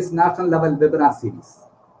for this national level webinar series.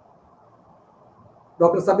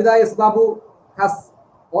 Dr. Sabida S. Babu has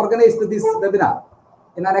organized this webinar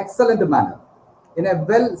in an excellent manner, in a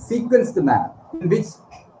well sequenced manner, in which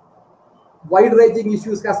wide-ranging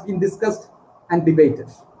issues has been discussed and debated,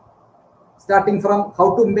 starting from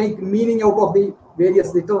how to make meaning out of the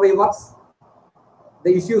various literary works,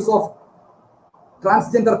 the issues of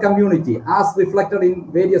transgender community as reflected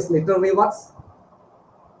in various literary works,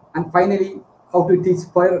 and finally, how to teach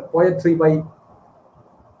poetry by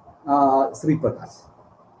Sree.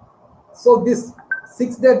 So this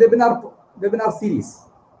 6-day webinar series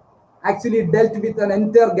actually dealt with an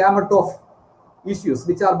entire gamut of issues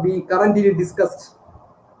which are being currently discussed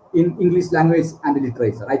in English language and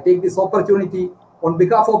literature. I take this opportunity on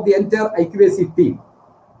behalf of the entire IQAC team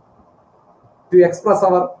to express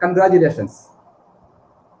our congratulations,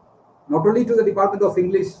 not only to the Department of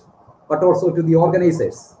English, but also to the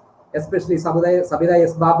organizers, especially Sabida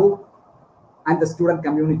S. Babu and the student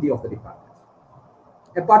community of the department.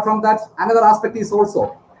 Apart from that, another aspect is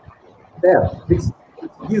also there, which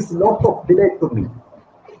gives a lot of delight to me.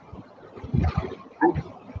 And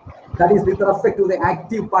that is with respect to the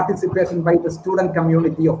active participation by the student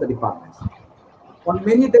community of the department. On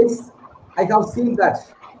many days, I have seen that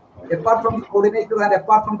apart from the coordinator and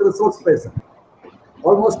apart from the resource person,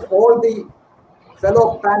 almost all the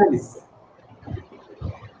fellow panelists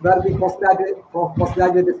were the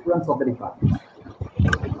postgraduate students of the department.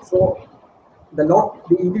 So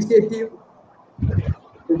the initiative,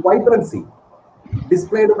 the vibrancy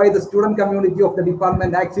displayed by the student community of the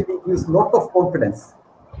department actually gives a lot of confidence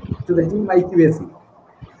to the team IQAC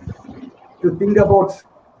to think about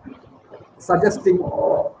suggesting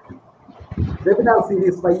webinar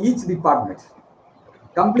series by each department,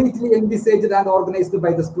 completely envisaged and organized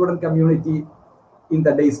by the student community in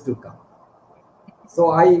the days to come.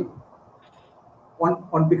 So I,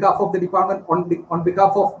 on behalf of the department, on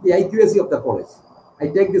behalf of the IQAC of the college, I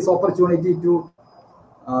take this opportunity to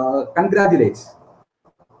congratulate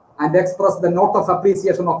and express the note of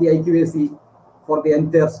appreciation of the IQAC for the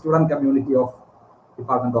entire student community of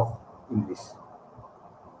Department of English.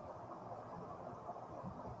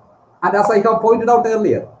 And as I have pointed out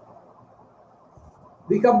earlier,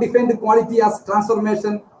 we have defined quality as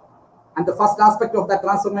transformation, and the first aspect of that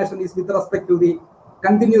transformation is with respect to the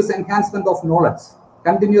continuous enhancement of knowledge,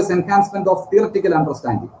 continuous enhancement of theoretical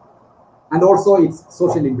understanding, and also its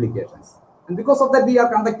social implications. And because of that, we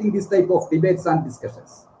are conducting this type of debates and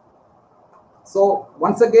discussions. So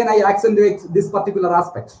once again, I accentuate this particular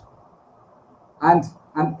aspect and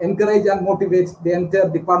encourage and motivate the entire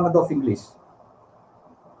Department of English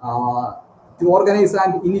to organize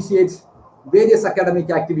and initiate various academic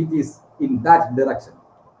activities in that direction.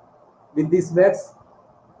 With these words,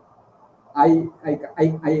 I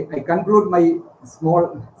conclude my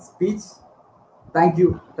small speech. Thank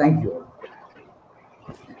you. Thank you.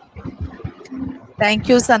 Thank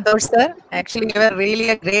you, Santosh sir. Actually, you were really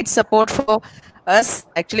a great support for us.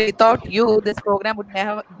 Actually, without you, this program would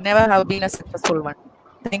never have been a successful one.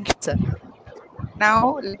 Thank you, sir.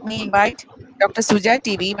 Now, let me invite Dr. Suja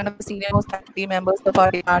TV, one of the senior most faculty members of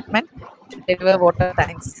our department, to deliver vote of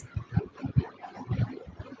thanks.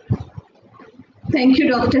 Thank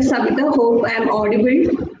you, Dr. Savita. Hope I am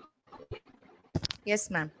audible.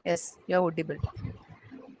 Yes, ma'am. Yes, you are audible.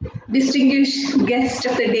 Distinguished guest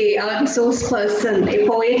of the day, our resource person, a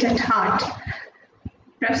poet at heart,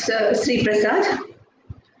 Professor Sree Prasad,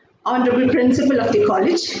 Honorable Principal of the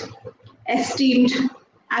College, esteemed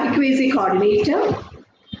IQAC Coordinator,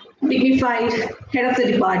 dignified Head of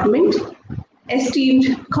the Department,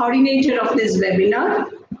 esteemed Coordinator of this webinar,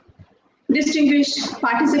 distinguished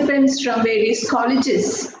participants from various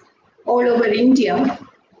colleges all over India,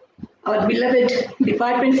 our beloved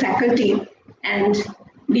department faculty, and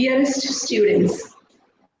dearest students.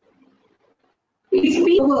 It's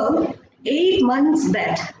been over 8 months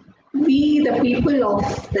that we, the people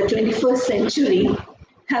of the 21st century,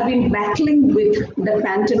 have been battling with the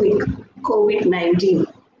pandemic COVID-19.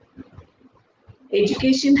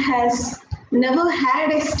 Education has never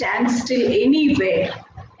had a standstill anywhere,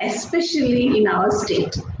 especially in our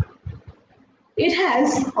state. It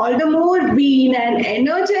has all the more been an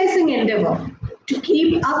energizing endeavor to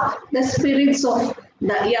keep up the spirits of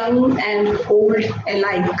the young and old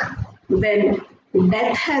alike when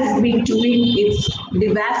death has been doing its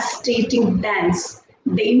devastating dance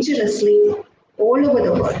dangerously all over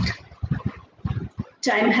the world.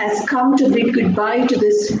 Time has come to bid goodbye to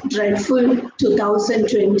this dreadful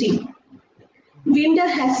 2020. Winter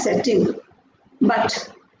has set in,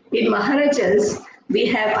 but in Maharajas, we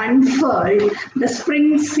have unfurled the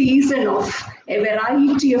spring season of a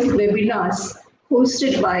variety of webinars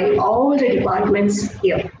hosted by all the departments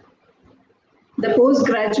here. The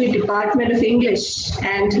Postgraduate Department of English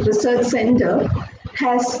and Research Center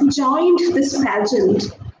has joined this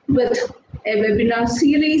pageant with a webinar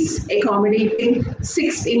series accommodating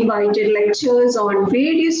 6 invited lectures on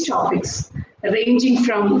various topics ranging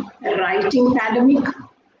from writing pandemic,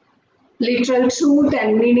 literal truth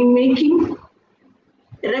and meaning making,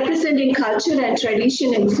 representing culture and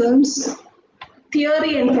tradition in films,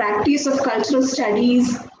 theory and practice of cultural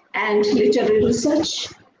studies and literary research,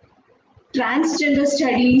 transgender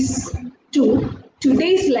studies, to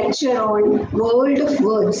today's lecture on World of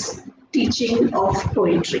Words, teaching of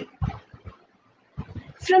poetry.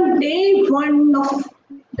 From day 1 of,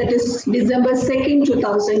 that is December 2nd,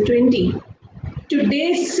 2020, to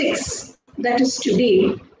day 6, that is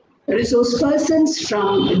today, resource persons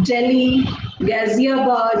from Delhi,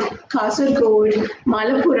 Ghaziabad, Kasargod,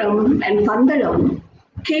 Malappuram, and Pandalam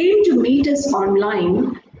came to meet us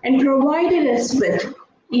online and provided us with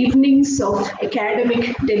evenings of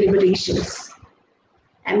academic deliberations.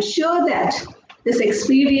 I'm sure that this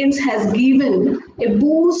experience has given a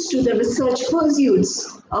boost to the research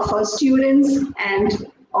pursuits of our students and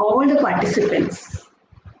all the participants.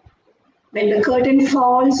 When the curtain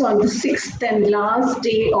falls on the 6th and last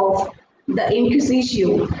day of the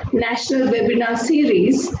INQUISITIO National Webinar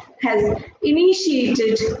Series has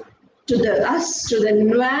initiated us to the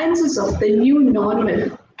nuances of the new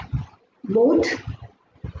normal, both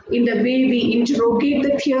in the way we interrogate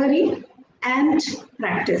the theory and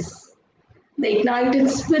practice. The ignited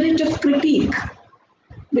spirit of critique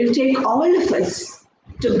will take all of us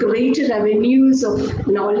to greater avenues of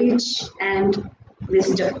knowledge and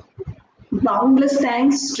wisdom. Boundless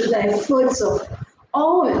thanks to the efforts of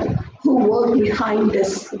all who work behind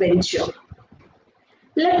this venture.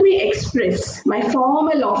 Let me express my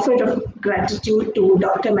formal offer of gratitude to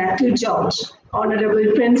Dr. Matthew George,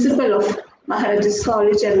 Honorable Principal of Maharaja's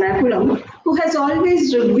College, Ernakulam, who has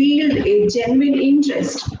always revealed a genuine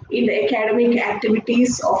interest in the academic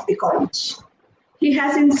activities of the college. He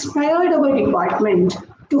has inspired our department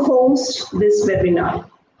to host this webinar.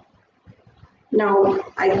 Now,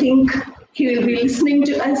 I think he will be listening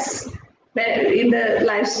to us in the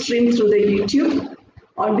live stream through the YouTube.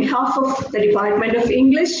 On behalf of the Department of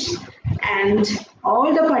English and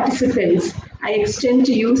all the participants, I extend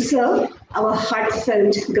to you, sir, our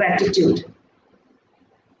heartfelt gratitude.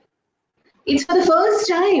 It's for the first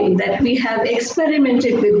time that we have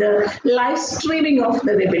experimented with the live streaming of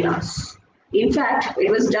the webinars. In fact, it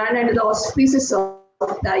was done under the auspices of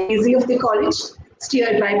the IQAC of the college,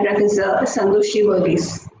 steered by Professor Santoshi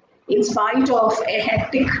Verghese. In spite of a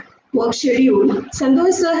hectic work schedule,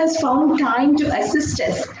 Santosh sir has found time to assist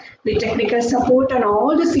us with technical support on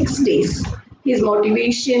all the 6 days. His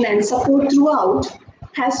motivation and support throughout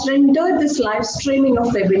has rendered this live streaming of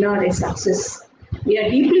webinar a success. We are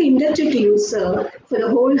deeply indebted to you, sir, for the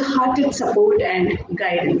wholehearted support and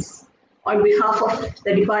guidance. On behalf of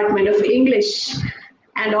the Department of English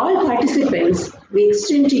and all participants, we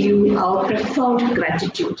extend to you our profound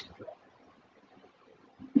gratitude.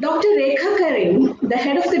 Dr. Rekha Karim, the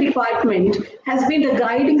head of the department, has been the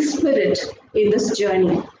guiding spirit in this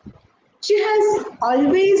journey. She has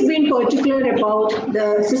always been particular about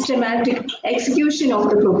the systematic execution of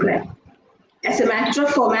the program. As a matter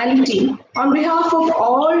of formality, on behalf of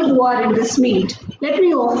all who are in this meet, let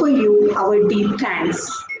me offer you our deep thanks.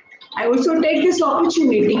 I also take this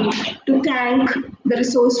opportunity to thank the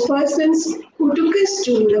resource persons who took us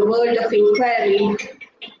to the world of inquiry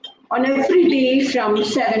on every day from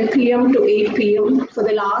 7 p.m. to 8 p.m. for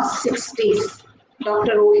the last 6 days.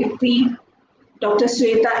 Dr. Rohit P., Dr.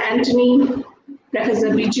 Sweta Anthony, Professor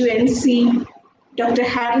Biju N.C., Dr.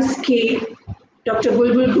 Harris K., Dr.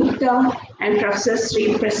 Bulbul Gupta, and Professor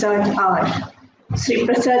Sree Prasad R. Sree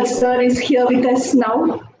Prasad sir is here with us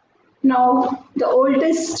now. Now, the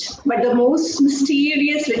oldest but the most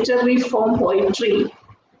mysterious literary form, poetry,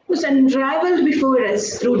 was unraveled before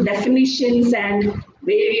us through definitions and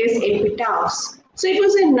various epitaphs. So it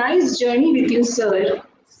was a nice journey with you, sir,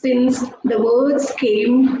 since the words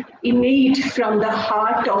came innate from the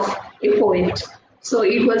heart of a poet. So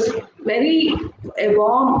it was very a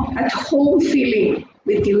warm, at-home feeling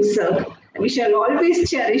with you, sir. We shall always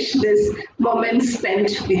cherish this moment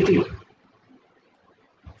spent with you.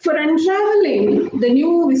 For unraveling the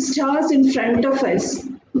new vistas in front of us,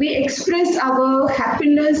 we express our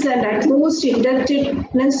happiness and utmost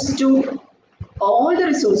indebtedness to all the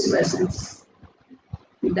resource persons.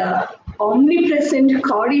 The omnipresent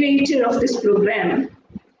coordinator of this program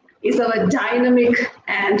is our dynamic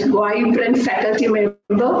and vibrant faculty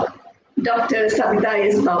member, Dr. Savita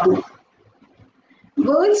S. Babu.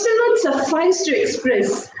 Words do not suffice to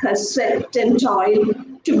express her sweat and toil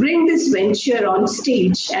to bring this venture on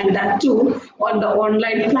stage, and that too on the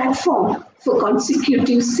online platform for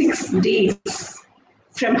consecutive 6 days.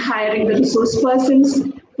 From hiring the resource persons,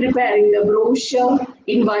 preparing the brochure,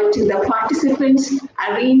 inviting the participants,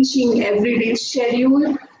 arranging everyday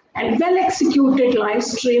schedule, and well-executed live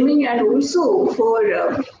streaming, and also for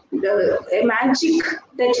the magic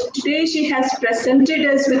that today she has presented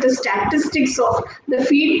us with the statistics of the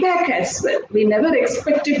feedback as well. We never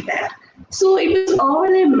expected that. So it was all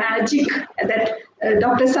a magic that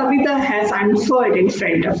Dr. Savita has unfurled in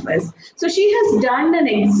front of us. So she has done an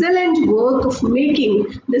excellent work of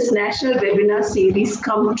making this national webinar series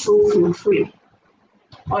come true fruitfully.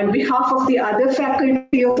 On behalf of the other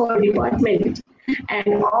faculty of our department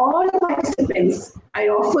and all the participants, I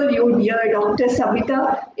offer you, dear Dr.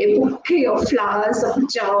 Savita, a bouquet of flowers of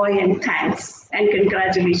joy and thanks and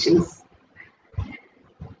congratulations.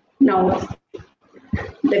 Now,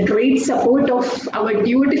 the great support of our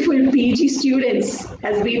beautiful PG students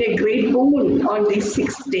has been a great boon on these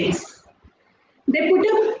 6 days. They put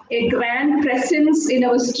up a grand presence in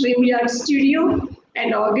our StreamYard studio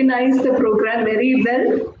and organized the program very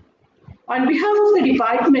well. On behalf of the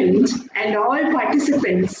department and all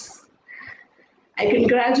participants, I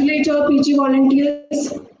congratulate our PG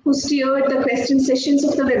volunteers who steered the question sessions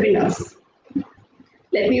of the webinars.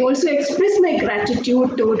 Let me also express my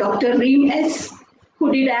gratitude to Dr. Reem S.,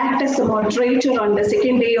 who did act as a moderator on the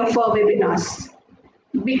 2nd day of our webinars.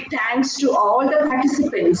 Big thanks to all the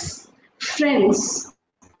participants, friends,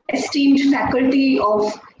 esteemed faculty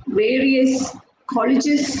of various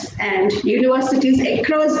colleges and universities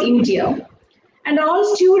across India, and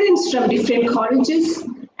all students from different colleges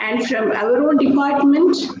and from our own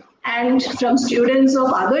department and from students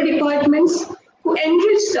of other departments who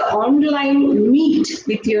enriched the online meet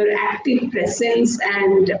with your active presence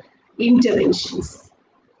and interventions.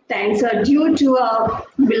 Thanks are due to our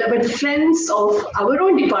beloved friends of our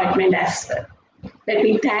own department as well. Let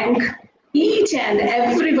me thank each and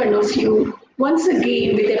every one of you once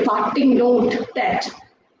again with a parting note that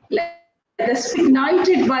let us be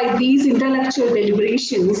ignited by these intellectual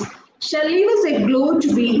deliberations shall leave us a glow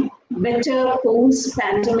to be better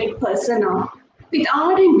post-pandemic persona with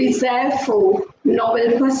ardent desire for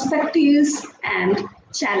novel perspectives and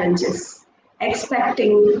challenges,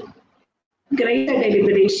 expecting greater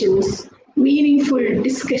deliberations, meaningful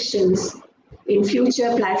discussions, in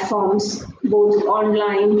future platforms, both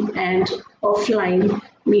online and offline.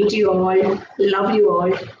 Meet you all, love you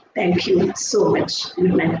all. Thank you so much.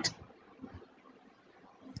 Good night.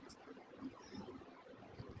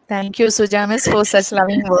 Thank you, Sujamis, for such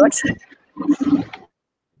loving words.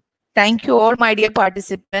 Thank you all, my dear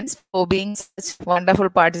participants, for being such wonderful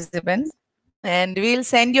participants. And we'll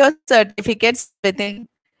send your certificates within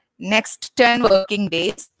next 10 working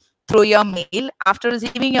days through your mail. After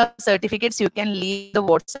receiving your certificates, you can leave the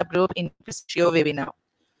WhatsApp group INQUISITIO webinar.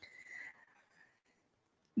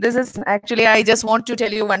 This is actually, I just want to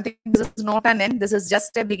tell you one thing. This is not an end. This is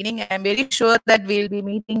just a beginning. I'm very sure that we'll be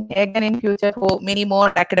meeting again in future for many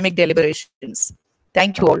more academic deliberations.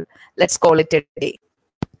 Thank you all. Let's call it a day.